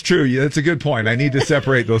 but that's true. That's a good point. I need to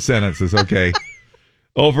separate those sentences. Okay.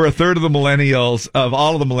 Over a third of all of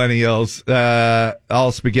the millennials,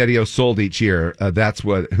 all SpaghettiOs sold each year. That's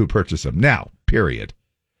who purchased them. Now, period.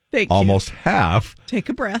 Almost half. Take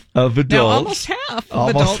a breath. Of adults. Now, almost half of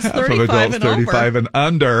adults 35 and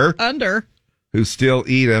under. Who still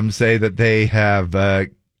eat them say that they have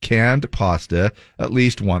canned pasta at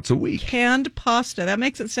least once a week. Canned pasta. That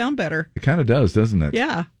makes it sound better. It kind of does, doesn't it?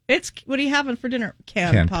 Yeah. What are you having for dinner?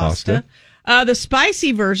 Canned pasta. The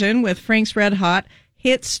spicy version with Frank's Red Hot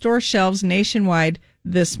hits store shelves nationwide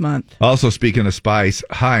this month. Also, speaking of spice,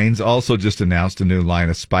 Heinz also just announced a new line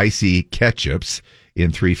of spicy ketchups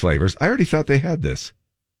in 3 flavors. I already thought they had this.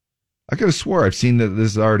 I could have swore I've seen that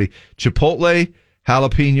this is already Chipotle,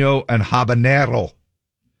 jalapeno, and habanero.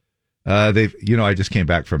 I just came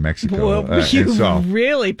back from Mexico. Well, you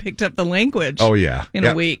really picked up the language. Oh, yeah. In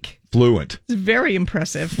a week. Fluent. It's very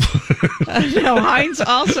impressive. Now, Heinz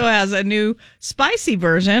also has a new spicy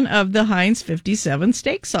version of the Heinz 57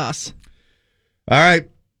 steak sauce. All right.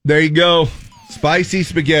 There you go. Spicy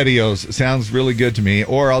SpaghettiOs. Sounds really good to me.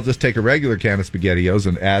 Or I'll just take a regular can of SpaghettiOs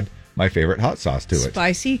and add my favorite hot sauce to it.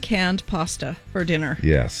 Spicy canned pasta for dinner.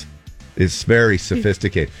 Yes. It's very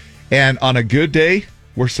sophisticated. And on a good day,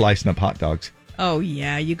 we're slicing up hot dogs. Oh,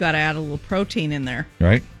 yeah. You got to add a little protein in there.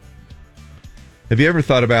 Right? Have you ever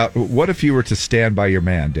thought about what if you were to stand by your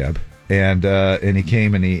man, Deb, and he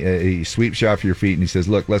came and he sweeps you off your feet and he says,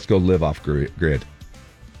 "Look, let's go live off grid."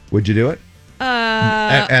 Would you do it?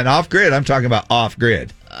 And off grid, I'm talking about off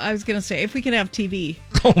grid. I was going to say, if we can have TV.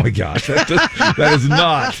 Oh my gosh, that is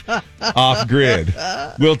not off grid.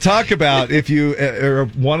 We'll talk about if you are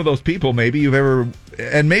one of those people, maybe you've ever,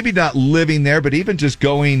 and maybe not living there, but even just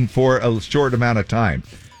going for a short amount of time.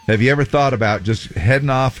 Have you ever thought about just heading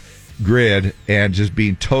off grid and just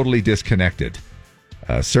being totally disconnected?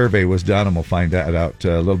 A survey was done, and we'll find out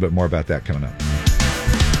a little bit more about that coming up.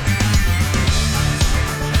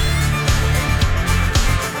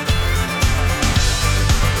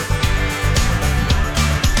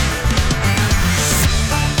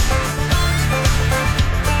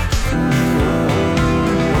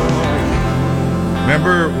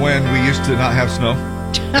 Remember when we used to not have snow?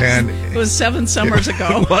 And it was 7 summers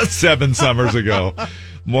ago. It was 7 summers ago.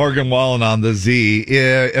 Morgan Wallen on the Z.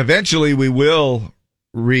 Eventually, we will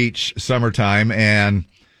reach summertime, and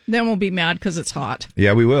then we'll be mad because it's hot.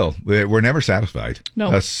 Yeah, we will. We're never satisfied. No,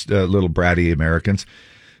 us little bratty Americans.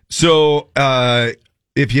 So,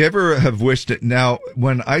 if you ever have wished it, now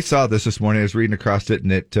when I saw this morning, I was reading across it,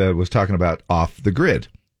 and it was talking about off the grid.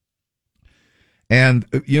 And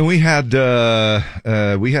we had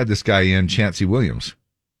this guy in, Chancey Williams,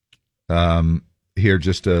 here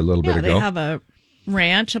just a little bit ago. They have a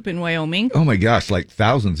ranch up in Wyoming. Oh my gosh, like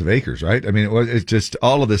thousands of acres, right? I mean, it's just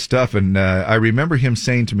all of this stuff. And I remember him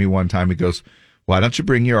saying to me one time, he goes, "Why don't you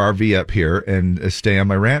bring your RV up here and stay on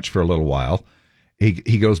my ranch for a little while?"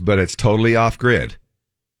 He goes, "But it's totally off grid.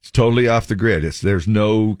 It's totally off the grid. There's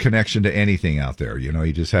no connection to anything out there.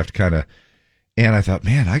 You just have to kind of." And I thought,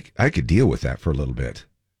 man, I could deal with that for a little bit.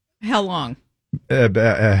 How long?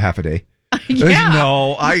 Half a day. Yeah.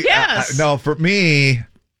 No, yes. No, for me.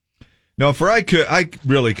 No, I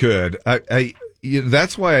really could.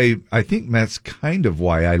 That's why I think that's kind of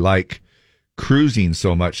why I like cruising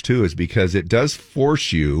so much too, is because it does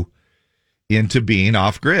force you into being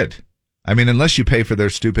off grid. I mean, unless you pay for their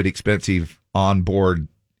stupid expensive onboard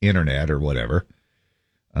internet or whatever.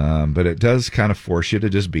 But it does kind of force you to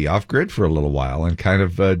just be off grid for a little while and kind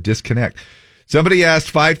of disconnect. Somebody asked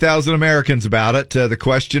 5,000 Americans about it. The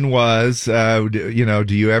question was, do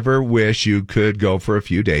you ever wish you could go for a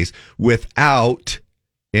few days without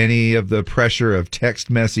any of the pressure of text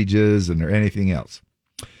messages or anything else?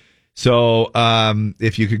 So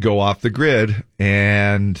if you could go off the grid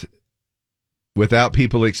and without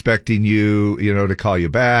people expecting you, to call you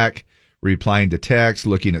back, replying to text,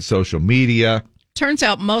 looking at social media. Turns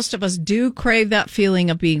out most of us do crave that feeling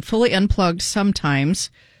of being fully unplugged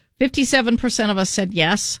sometimes. 57% of us said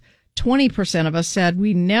yes. 20% of us said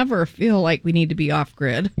we never feel like we need to be off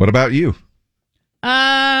grid. What about you?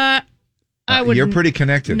 I would. You're pretty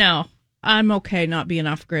connected. No, I'm okay not being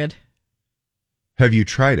off grid. Have you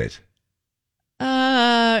tried it?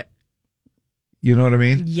 You know what I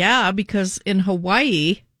mean? Yeah, because in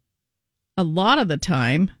Hawaii, a lot of the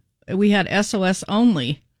time we had SOS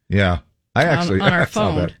only. Yeah. I actually on our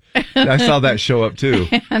phone. I saw that show up too.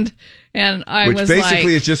 And And I Which was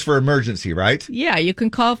basically like, is just for emergency, right? yeah, you can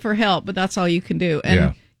call for help, but that's all you can do.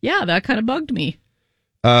 And yeah that kind of bugged me.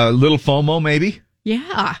 Little FOMO, maybe?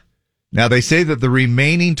 Yeah. Now, they say that the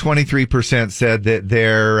remaining 23% said that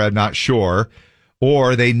they're not sure,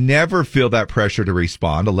 or they never feel that pressure to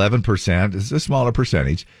respond. 11% is a smaller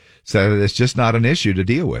percentage, so it's just not an issue to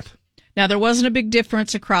deal with. Now, there wasn't a big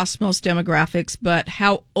difference across most demographics, but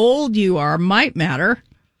how old you are might matter.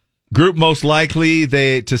 Group most likely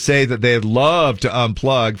to say that they'd love to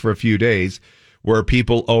unplug for a few days were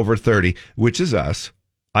people over 30, which is us.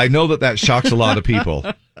 I know that shocks a lot of people,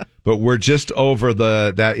 but we're just over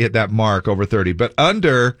that mark, over 30, but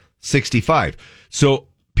under 65. So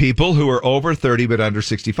people who are over 30 but under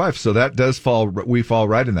 65. So that we fall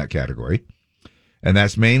right in that category. And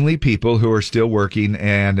that's mainly people who are still working,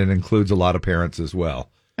 and it includes a lot of parents as well.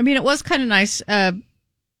 I mean, it was kind of nice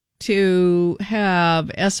to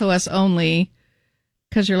have SOS only,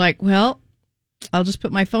 because you're like, well, I'll just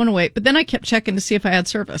put my phone away. But then I kept checking to see if I had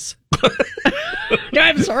service. Do I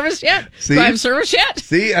have service yet? See? Do I have service yet?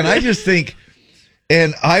 See, and I just think,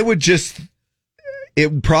 and I would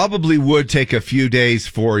it probably would take a few days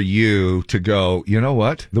for you to go, you know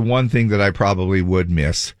what? The one thing that I probably would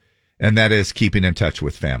miss, and that is keeping in touch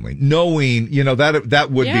with family. Knowing, that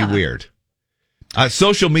would be weird.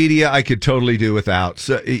 Social media, I could totally do without.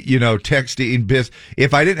 So, texting,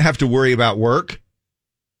 if I didn't have to worry about work,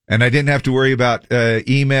 and I didn't have to worry about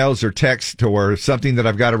emails or text or something that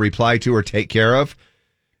I've got to reply to or take care of,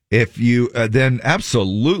 then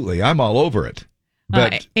absolutely, I'm all over it.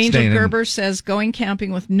 But Angel Gerber says going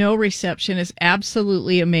camping with no reception is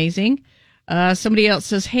absolutely amazing. Somebody else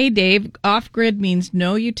says, hey, Dave, off-grid means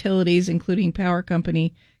no utilities, including power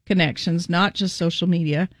company connections, not just social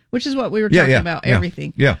media, which is what we were talking about,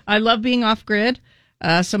 everything. Yeah. I love being off-grid.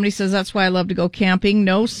 Somebody says that's why I love to go camping.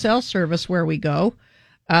 No cell service where we go.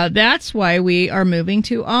 That's why we are moving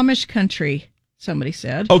to Amish country, somebody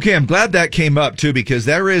said. Okay, I'm glad that came up, too, because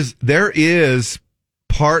there is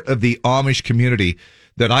part of the Amish community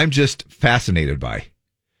that I'm just fascinated by.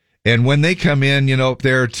 And when they come in, up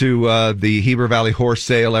there to the Heber Valley Horse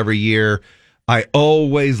Sale every year, I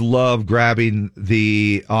always love grabbing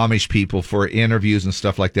the Amish people for interviews and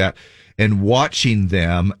stuff like that and watching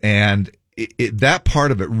them. And that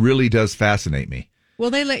part of it really does fascinate me.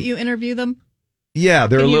 Will they let you interview them? Yeah,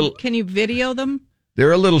 Can you video them?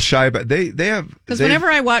 They're a little shy, but they have. Because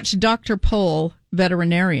whenever I watch Dr. Pohl,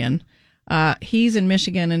 veterinarian, he's in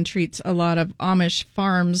Michigan and treats a lot of Amish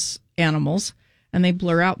farms animals, and they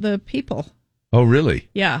blur out the people. Oh, really?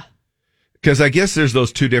 Yeah. Because I guess there's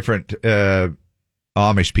those two different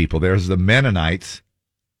Amish people. There's the Mennonites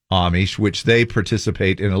Amish, which they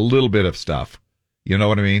participate in a little bit of stuff. You know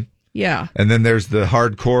what I mean? Yeah. And then there's the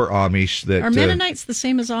hardcore Amish that are Mennonites the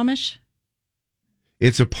same as Amish?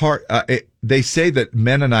 It's a part. They say that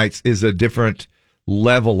Mennonites is a different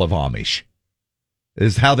level of Amish.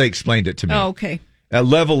 Is how they explained it to me. Oh, okay.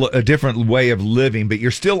 A different way of living, but you're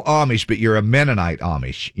still Amish, but you're a Mennonite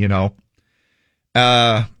Amish.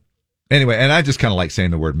 Anyway, and I just kind of like saying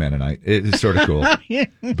the word Mennonite. It's sort of cool,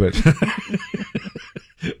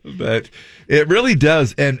 but it really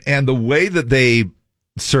does. And the way that they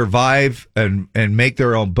survive and make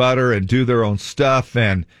their own butter and do their own stuff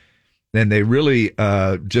and they really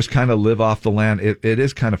just kind of live off the land. It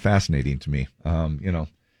is kind of fascinating to me,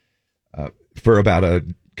 for about a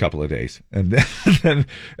couple of days. And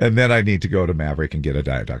then I need to go to Maverick and get a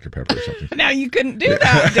Diet Dr. Pepper or something. Now, you couldn't do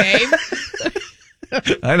that, Dave.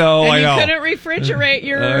 I know. You couldn't refrigerate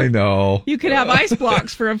your... I know. You could have ice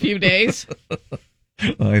blocks for a few days.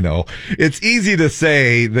 I know. It's easy to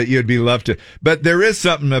say that you'd be loved to, but there is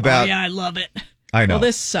something about... Oh, yeah, I love it. I know. Well,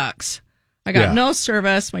 this sucks. I got no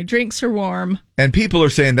service. My drinks are warm. And people are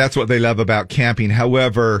saying that's what they love about camping.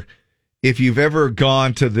 However, if you've ever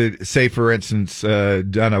gone to say, for instance,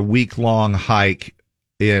 done a week-long hike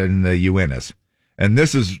in the Uintas, and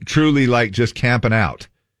this is truly like just camping out,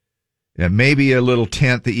 and maybe a little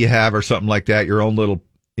tent that you have or something like that, your own little,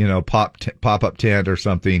 pop-up tent or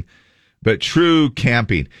something, but true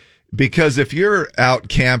camping. Because if you're out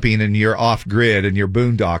camping and you're off grid and you're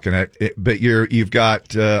boondocking it, but you've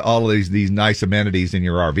got all of these nice amenities in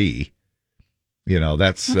your RV,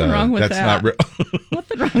 that's Nothing wrong with that's that. not real.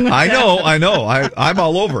 Nothing wrong with I that. know. I'm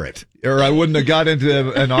all over it, or I wouldn't have got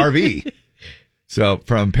into an RV. So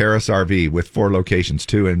from Paris RV with 4 locations,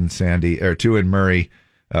 2 in Murray,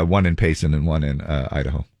 1 in Payson, and 1 in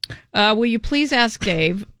Idaho. Will you please ask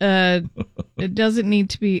Dave? It doesn't need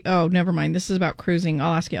to be... Oh, never mind. This is about cruising.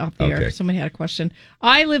 I'll ask you off the air. Somebody had a question.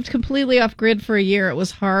 I lived completely off-grid for a year. It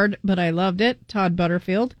was hard, but I loved it. Todd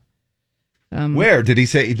Butterfield. Where? Did he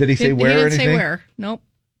say where or anything? He didn't say where. Nope.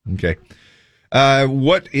 Okay.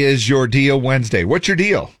 What is your deal Wednesday? What's your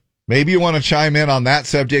deal? Maybe you want to chime in on that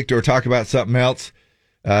subject or talk about something else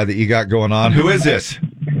that you got going on. Who is this?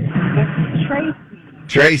 Tracy.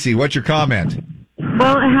 Tracy, what's your comment?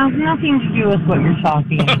 Well, it has nothing to do with what you're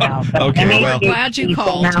talking about. But Okay, well. glad you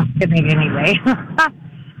called. Anyway.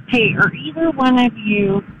 Hey, are either one of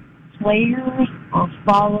you players or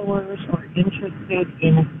followers or interested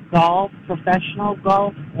in golf, professional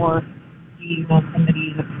golf, or do you know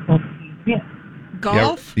somebody that's supposed to be it?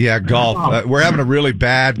 Golf? Yeah, golf. We're having a really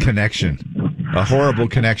bad connection. A horrible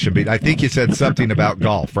connection. But I think you said something about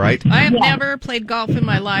golf, right? I have never played golf in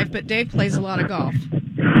my life, but Dave plays a lot of golf.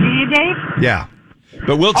 Do you, Dave? Yeah.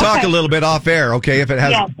 But we'll talk a little bit off air, okay? If it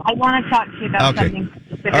has. Yes, I want to talk to you about Okay. something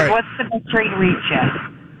specific. All right. What's the best way to reach you?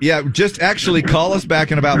 Yeah, just actually call us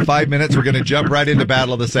back in about 5 minutes. We're going to jump right into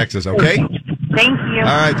Battle of the Sexes, okay? Thank you.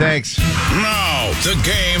 All right, thanks. Now, the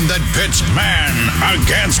game that pits man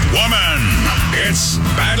against woman. It's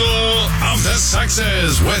Battle of the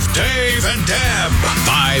Sexes with Dave and Deb.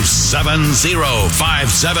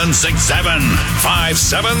 570-5767.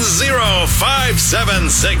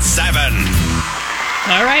 570-5767.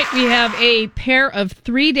 All right, we have a pair of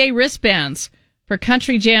 3-day wristbands for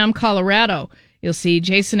Country Jam, Colorado. You'll see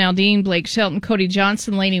Jason Aldean, Blake Shelton, Cody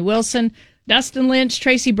Johnson, Lainey Wilson, Dustin Lynch,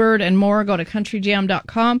 Tracy Bird, and more. Go to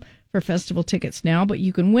countryjam.com for festival tickets now, but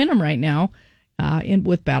you can win them right now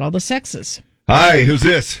with Battle of the Sexes. Hi, who's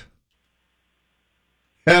this?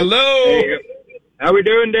 Hello. Hey, how we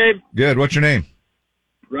doing, Dave? Good. What's your name?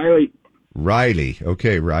 Riley. Riley.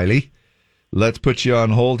 Okay, Riley. Let's put you on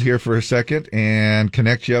hold here for a second and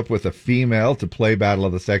connect you up with a female to play Battle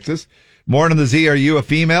of the Sexes. Morning, the Z. Are you a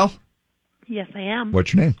female? Yes, I am.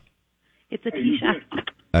 What's your name? It's Atisha.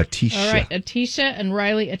 Atisha. All right, Atisha and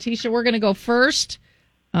Riley. Atisha, we're going to go first.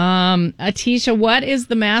 Atisha, what is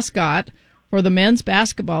the mascot for the men's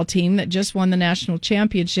basketball team that just won the national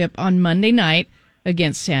championship on Monday night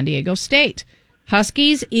against San Diego State?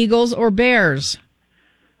 Huskies, Eagles, or Bears?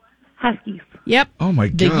 Huskies. Yep. Oh, my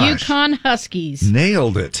The gosh. Yukon Huskies.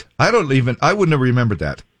 Nailed it. I wouldn't have remembered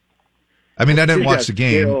that. I mean, I didn't watch the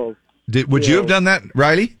game. Would you have done that,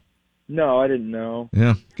 Riley? No, I didn't know.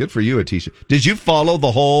 Yeah, good for you, Atisha. Did you follow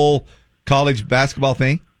the whole college basketball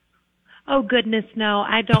thing? Oh, goodness, no.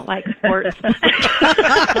 I don't like sports.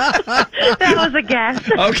 That was a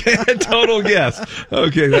guess. Okay, a total guess.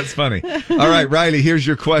 Okay, that's funny. All right, Riley, here's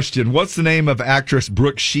your question. What's the name of actress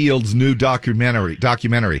Brooke Shields' new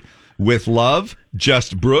documentary? With Love,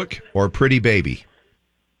 Just Brooke, or Pretty Baby?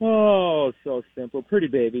 Oh, so simple. Pretty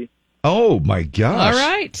baby. Oh, my gosh. All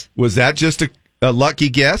right. Was that just a lucky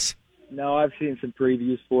guess? No, I've seen some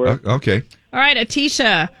previews for it. Okay. All right,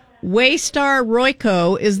 Atisha. Waystar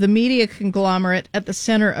Royco is the media conglomerate at the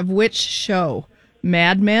center of which show?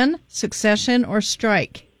 Mad Men, Succession, or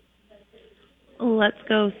Strike? Let's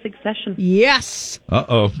go Succession. Yes.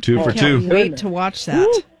 Uh-oh, 2 for 2. Can't wait to watch that.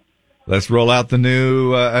 Woo. Let's roll out the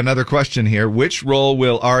new, another question here. Which role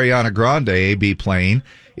will Ariana Grande be playing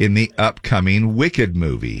in the upcoming Wicked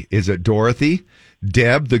movie? Is it Dorothy,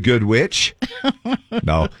 Deb the Good Witch?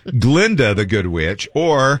 No, Glinda the Good Witch,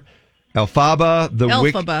 or Elphaba the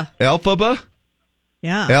Elphaba?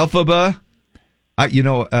 Yeah. Elphaba. I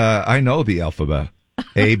know the Elphaba.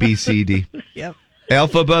 A, B, C, D. Yep.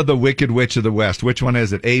 Elphaba the Wicked Witch of the West. Which one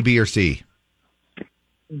is it? A, B, or C?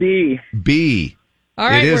 B. B. All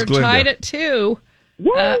right, It is we're Glinda. tied at 2.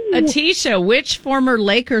 Atisha, which former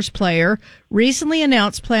Lakers player recently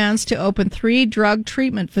announced plans to open 3 drug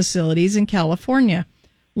treatment facilities in California?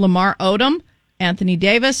 Lamar Odom, Anthony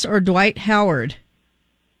Davis, or Dwight Howard?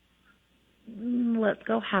 Let's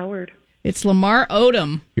go Howard. It's Lamar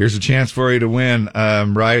Odom. Here's a chance for you to win,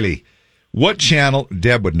 Riley. What channel?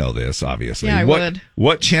 Deb would know this, obviously. Yeah, I would.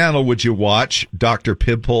 What channel would you watch Dr.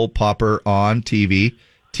 Pimple Popper on TV?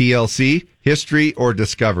 TLC, History, or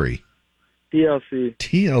Discovery? TLC.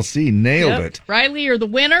 TLC, nailed Yep. it. Riley, you're the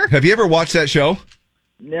winner. Have you ever watched that show?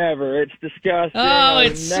 Never. It's disgusting. Oh, I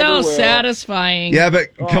it's never so will. satisfying. Yeah,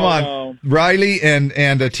 but come Oh, on, no. Riley and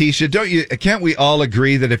Atisha, can't we all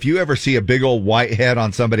agree that if you ever see a big old white head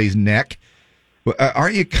on somebody's neck,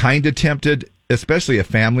 aren't you kind of tempted, especially a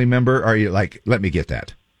family member? Are you like, let me get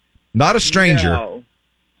that? Not a stranger. No.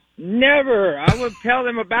 Never. I would tell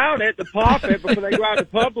them about it to pop it before they go out to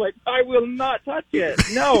public. I will not touch it.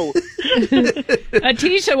 No.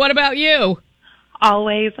 Atisha, what about you?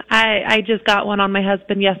 Always. I just got one on my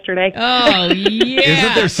husband yesterday. Oh, yeah.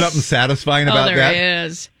 Isn't there something satisfying about there that?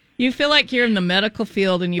 is. You feel like you're in the medical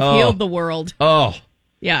field and you've Oh. healed the world. Oh.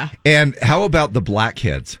 Yeah. And how about the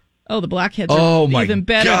blackheads? Oh, the blackheads Oh are my even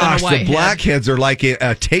better gosh, than a the whitehead. blackheads are like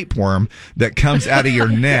a tapeworm that comes out of your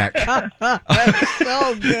neck. So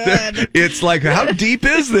good. It's like, how deep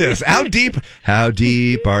is this? How deep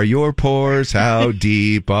are your pores? How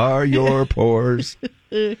deep are your pores?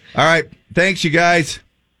 All right. Thanks, you guys.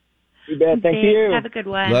 You bet. Thank you. Have a good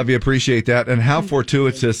one. Love you. Appreciate that. And how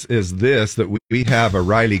fortuitous is this that we have a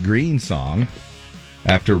Riley Green song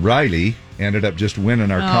after Riley ended up just winning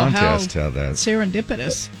our contest? How that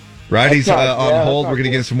serendipitous. Riley's That's not- on yeah, hold. that's We're going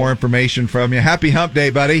to not get some more information from you. Happy hump day,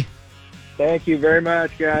 buddy. Thank you very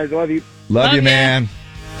much, guys. Love you. Love you, man.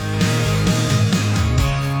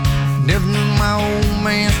 Never knew my old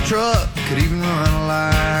man's truck could even run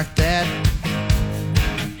like that.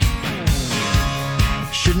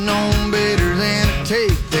 Should've known better than to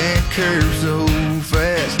take that curve so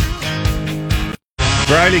fast.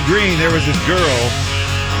 Riley Green, there was this girl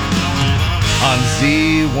on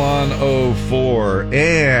Z104,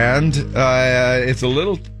 and it's a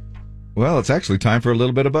little, well, it's actually time for a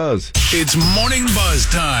little bit of buzz. It's Morning Buzz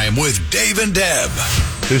time with Dave and Deb.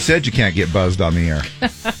 Who said you can't get buzzed on the air,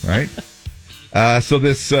 right? So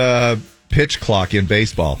this pitch clock in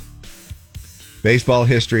baseball. Baseball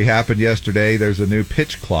history happened yesterday. There's a new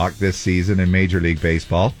pitch clock this season in Major League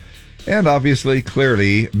Baseball. And obviously,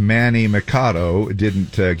 clearly, Manny Machado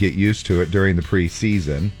didn't get used to it during the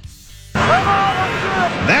preseason.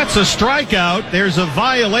 That's a strikeout. There's a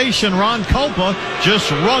violation. Ron Culpa just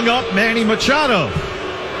rung up Manny Machado.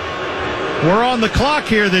 We're on the clock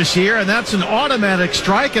here this year, and that's an automatic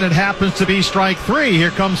strike, and it happens to be strike 3. Here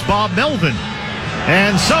comes Bob Melvin.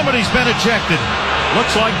 And somebody's been ejected.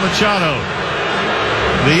 Looks like Machado.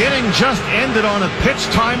 The inning just ended on a pitch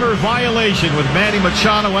timer violation with Manny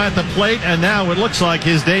Machado at the plate, and now it looks like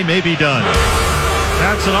his day may be done.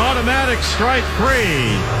 That's an automatic strike 3.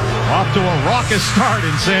 Off to a raucous start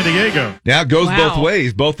in San Diego. Now it goes both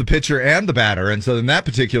ways, both the pitcher and the batter. And so in that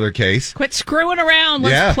particular case, Quit screwing around.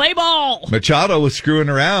 Let's play ball. Machado was screwing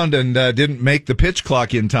around and didn't make the pitch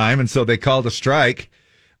clock in time, and so they called a strike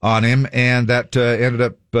on him, and that ended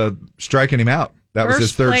up striking him out. That was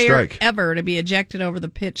his third player strike ever to be ejected over the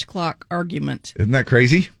pitch clock argument. Isn't that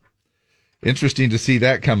crazy? Interesting to see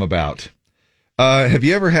that come about. Have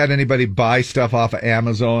you ever had anybody buy stuff off of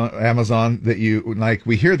Amazon that you like?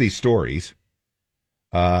 We hear these stories,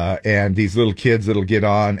 and these little kids that'll get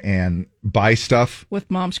on and buy stuff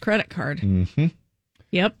With mom's credit card. Mm-hmm.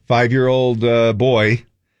 Yep. 5-year-old boy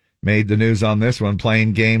made the news on this one,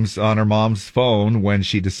 playing games on her mom's phone when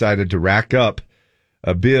she decided to rack up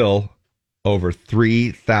a bill over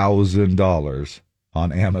 $3,000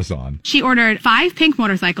 on Amazon. She ordered 5 pink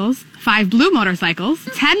motorcycles, 5 blue motorcycles,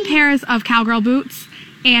 10 pairs of cowgirl boots,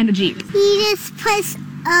 and a Jeep. He just push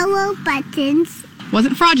all buttons.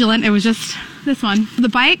 Wasn't fraudulent, it was just this one. The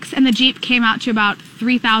bikes and the Jeep came out to about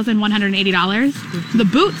 $3,180. The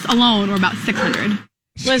boots alone were about $600.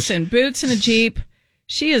 Listen, boots and a Jeep.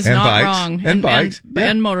 She is And not bikes. wrong. And bikes. Yeah.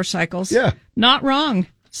 And motorcycles. Yeah. Not wrong.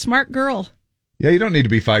 Smart girl. Yeah, you don't need to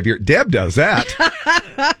be 5 years. Deb does that.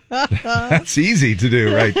 That's easy to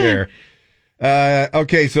do right there.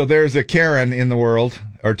 Okay, so there's a Karen in the world,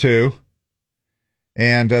 or two.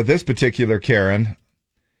 And this particular Karen,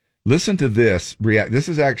 listen to this. This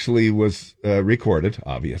is actually was recorded,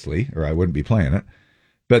 obviously, or I wouldn't be playing it.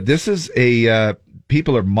 But this is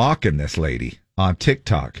people are mocking this lady on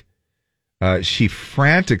TikTok. She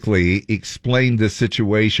frantically explained this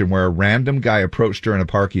situation where a random guy approached her in a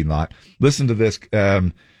parking lot. Listen to this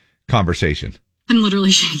conversation. I'm literally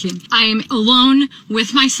shaking. I'm alone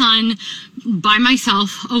with my son, by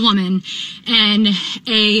myself, a woman, and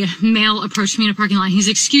a male approached me in a parking lot. He's,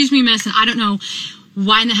 "Excuse me, miss," and I don't know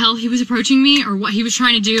why in the hell he was approaching me or what he was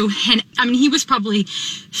trying to do. And I mean, he was probably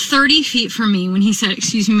 30 feet from me when he said,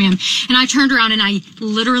 "Excuse me, ma'am." And I turned around and I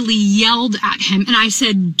literally yelled at him and I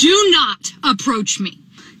said, "Do not approach me.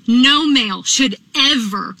 No male should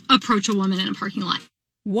ever approach a woman in a parking lot."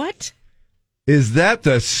 What? Is that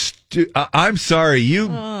the... I'm sorry, you...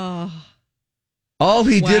 All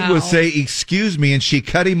he did was say, "Excuse me," and she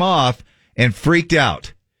cut him off and freaked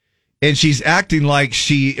out. And she's acting like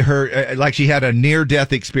she had a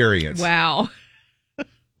near-death experience. Wow.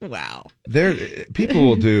 Wow. People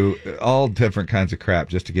will do all different kinds of crap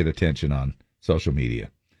just to get attention on social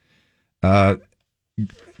media.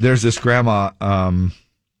 There's this grandma.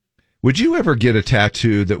 Would you ever get a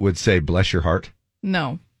tattoo that would say "Bless your heart"?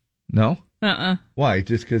 No. No? Why?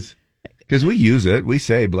 Just because we use it. We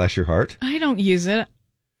say "Bless your heart." I don't use it.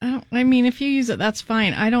 I mean, if you use it, that's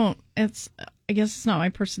fine. I guess it's not my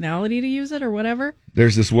personality to use it or whatever.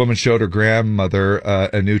 There's this woman showed her grandmother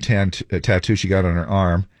a new tattoo she got on her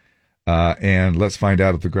arm. And let's find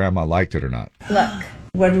out if the grandma liked it or not. Look,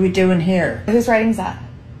 What are we doing here? Whose writing's that?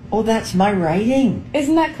 Oh, that's my writing.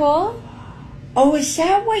 Isn't that cool? Oh, is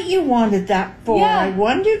that what you wanted that for? Yeah. I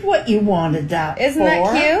wondered what you wanted that for. Isn't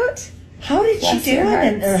that cute? How did Bless you do your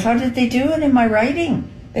it? Or how did they do it in my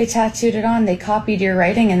writing? They tattooed it on. They copied your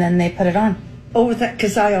writing and then they put it on. Oh, that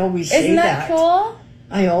because I always say Isn't that cool?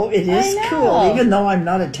 It is I know. cool, even though I'm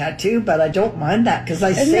not a tattoo, but I don't mind that because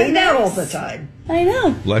I say that all the time. I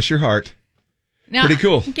know. Bless your heart. Now, Pretty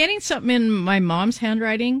cool. Getting something in my mom's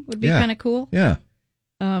handwriting would be Yeah. kind of cool. Yeah.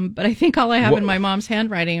 But I think all I have What- in my mom's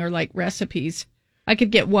handwriting are like recipes. I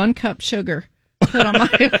could get 1 cup sugar put on my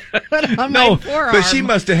forearm. But she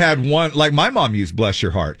must have had one. Like my mom used "bless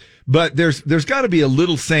your heart," but there's got to be a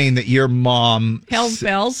little saying that your mom Hell's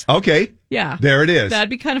bells. Okay, Yeah. there it is. That'd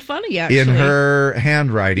be kind of funny, actually. In her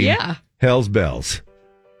handwriting. Yeah. Hell's bells.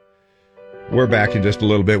 We're back in just a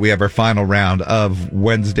little bit. We have our final round of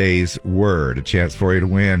Wednesday's Word, a chance for you to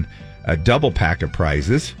win a double pack of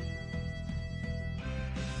prizes.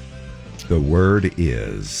 The word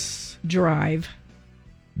is Drive.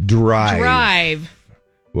 drive. Drive.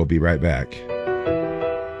 We'll be right back.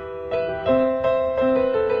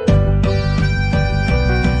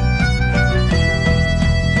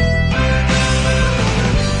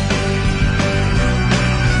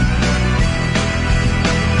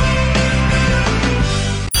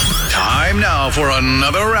 Time now for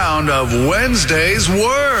another round of Wednesday's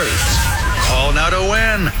Words. Call now to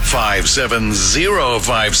win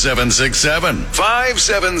 570-5767.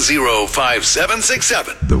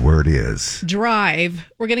 570-5767. The word is Drive.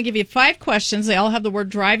 We're going to give you 5 questions. They all have the word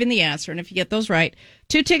drive in the answer. And if you get those right,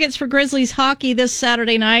 2 tickets for Grizzlies hockey this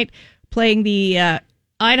Saturday night, playing the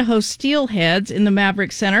Idaho Steelheads in the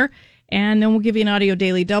Maverick Center. And then we'll give you an audio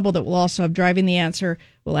daily double that will also have driving the answer.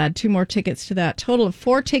 We'll add 2 more tickets to that. Total of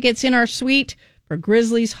 4 tickets in our suite for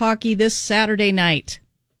Grizzlies hockey this Saturday night.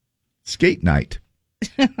 skate night.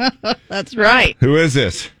 That's right. Who is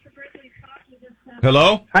this?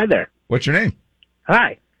 Hello? Hi there. What's your name?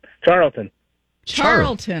 Hi. Charlton.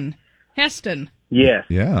 Charlton Heston. Yes.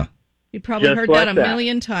 Yeah. You probably Just heard like that a that.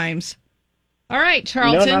 million times. All right,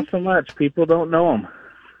 Charlton. No, not so much. People don't know him.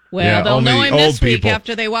 Well, Yeah, they'll know only him this old week people.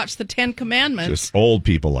 after they watch the 10 Commandments. Just old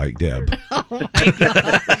people like Deb. Oh, my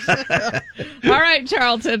gosh. All right,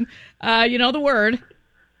 Charlton. You know the word.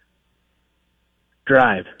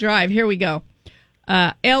 Drive. Drive. Here we go.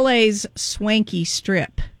 L.A.'s Swanky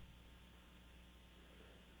Strip.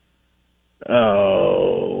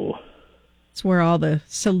 Oh. It's where all the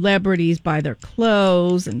celebrities buy their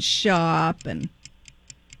clothes and shop, and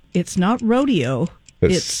it's not rodeo.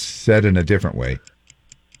 It's said in a different way.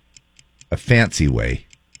 A fancy way.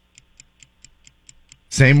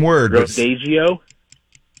 Same word. but Rodagio.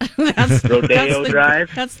 That's Rodeo the, Drive.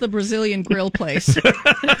 That's the Brazilian grill place.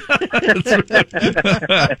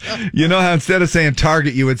 You know how instead of saying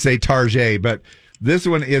Target, you would say Target, but this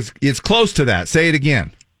one it's close to that. Say it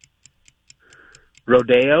again.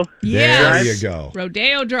 Rodeo. There you go.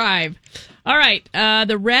 Rodeo Drive. All right.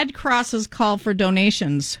 The Red Cross's call for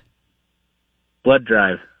donations. Blood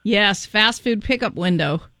drive. Yes. Fast food pickup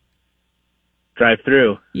window. Drive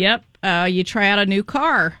through. Yep. You try out a new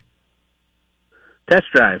car. Test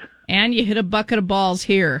drive. And you hit a bucket of balls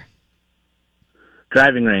here.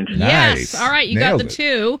 Driving range. Yes. All right. You got Nailed the it.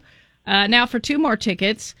 2. Now for 2 more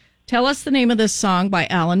tickets. Tell us the name of this song by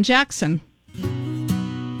Alan Jackson.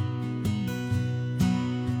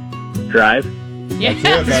 Drive. Yes.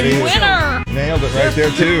 That's it, buddy. Winner. Nailed it right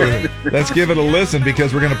there, too. Let's give it a listen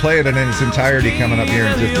because we're going to play it in its entirety coming up here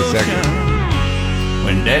in just a second.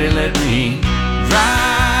 When Daddy let me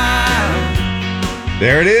drive.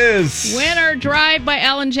 There it is. Winner Drive by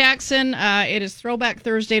Alan Jackson. It is Throwback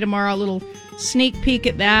Thursday tomorrow. A little sneak peek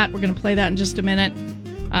at that. We're going to play that in just a minute.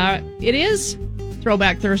 It is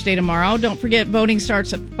Throwback Thursday tomorrow. Don't forget, voting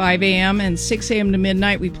starts at 5 a.m. and 6 a.m. to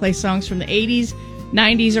midnight. We play songs from the 80s,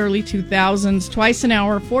 90s, early 2000s, twice an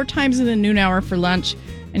hour, 4 times in the noon hour for lunch.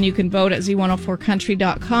 And you can vote at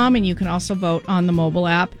z104country.com, and you can also vote on the mobile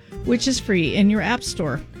app, which is free in your app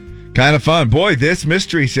store. Kind of fun. Boy, this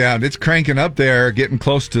mystery sound, it's cranking up there, getting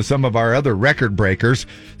close to some of our other record breakers.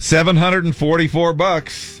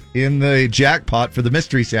 $744 in the jackpot for the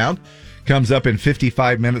mystery sound. Comes up in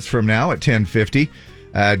 55 minutes from now at 10:50.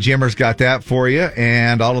 Jimmer's got that for you,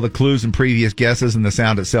 and all of the clues and previous guesses and the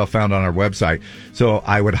sound itself found on our website. So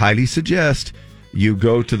I would highly suggest you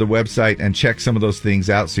go to the website and check some of those things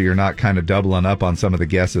out so you're not kind of doubling up on some of the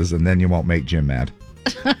guesses, and then you won't make Jim mad.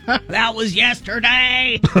 That was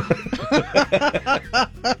yesterday.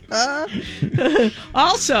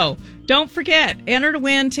 Also, don't forget, enter to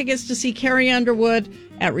win tickets to see Carrie Underwood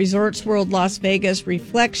at Resorts World Las Vegas.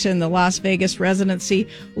 Reflection, the Las Vegas residency,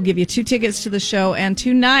 will give you 2 tickets to the show and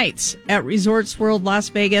 2 nights at Resorts World Las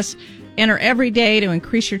Vegas. Enter every day to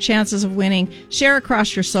increase your chances of winning. Share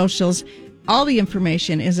across your socials. All the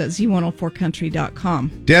information is at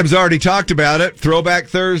z104country.com. Deb's already talked about it. Throwback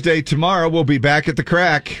Thursday tomorrow. We'll be back at the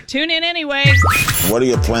Crack. Tune in anyway. What are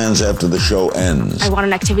your plans after the show ends? I want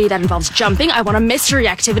an activity that involves jumping. I want a mystery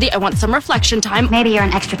activity. I want some reflection time. Maybe you're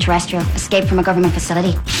an extraterrestrial, escaped from a government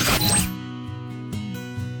facility.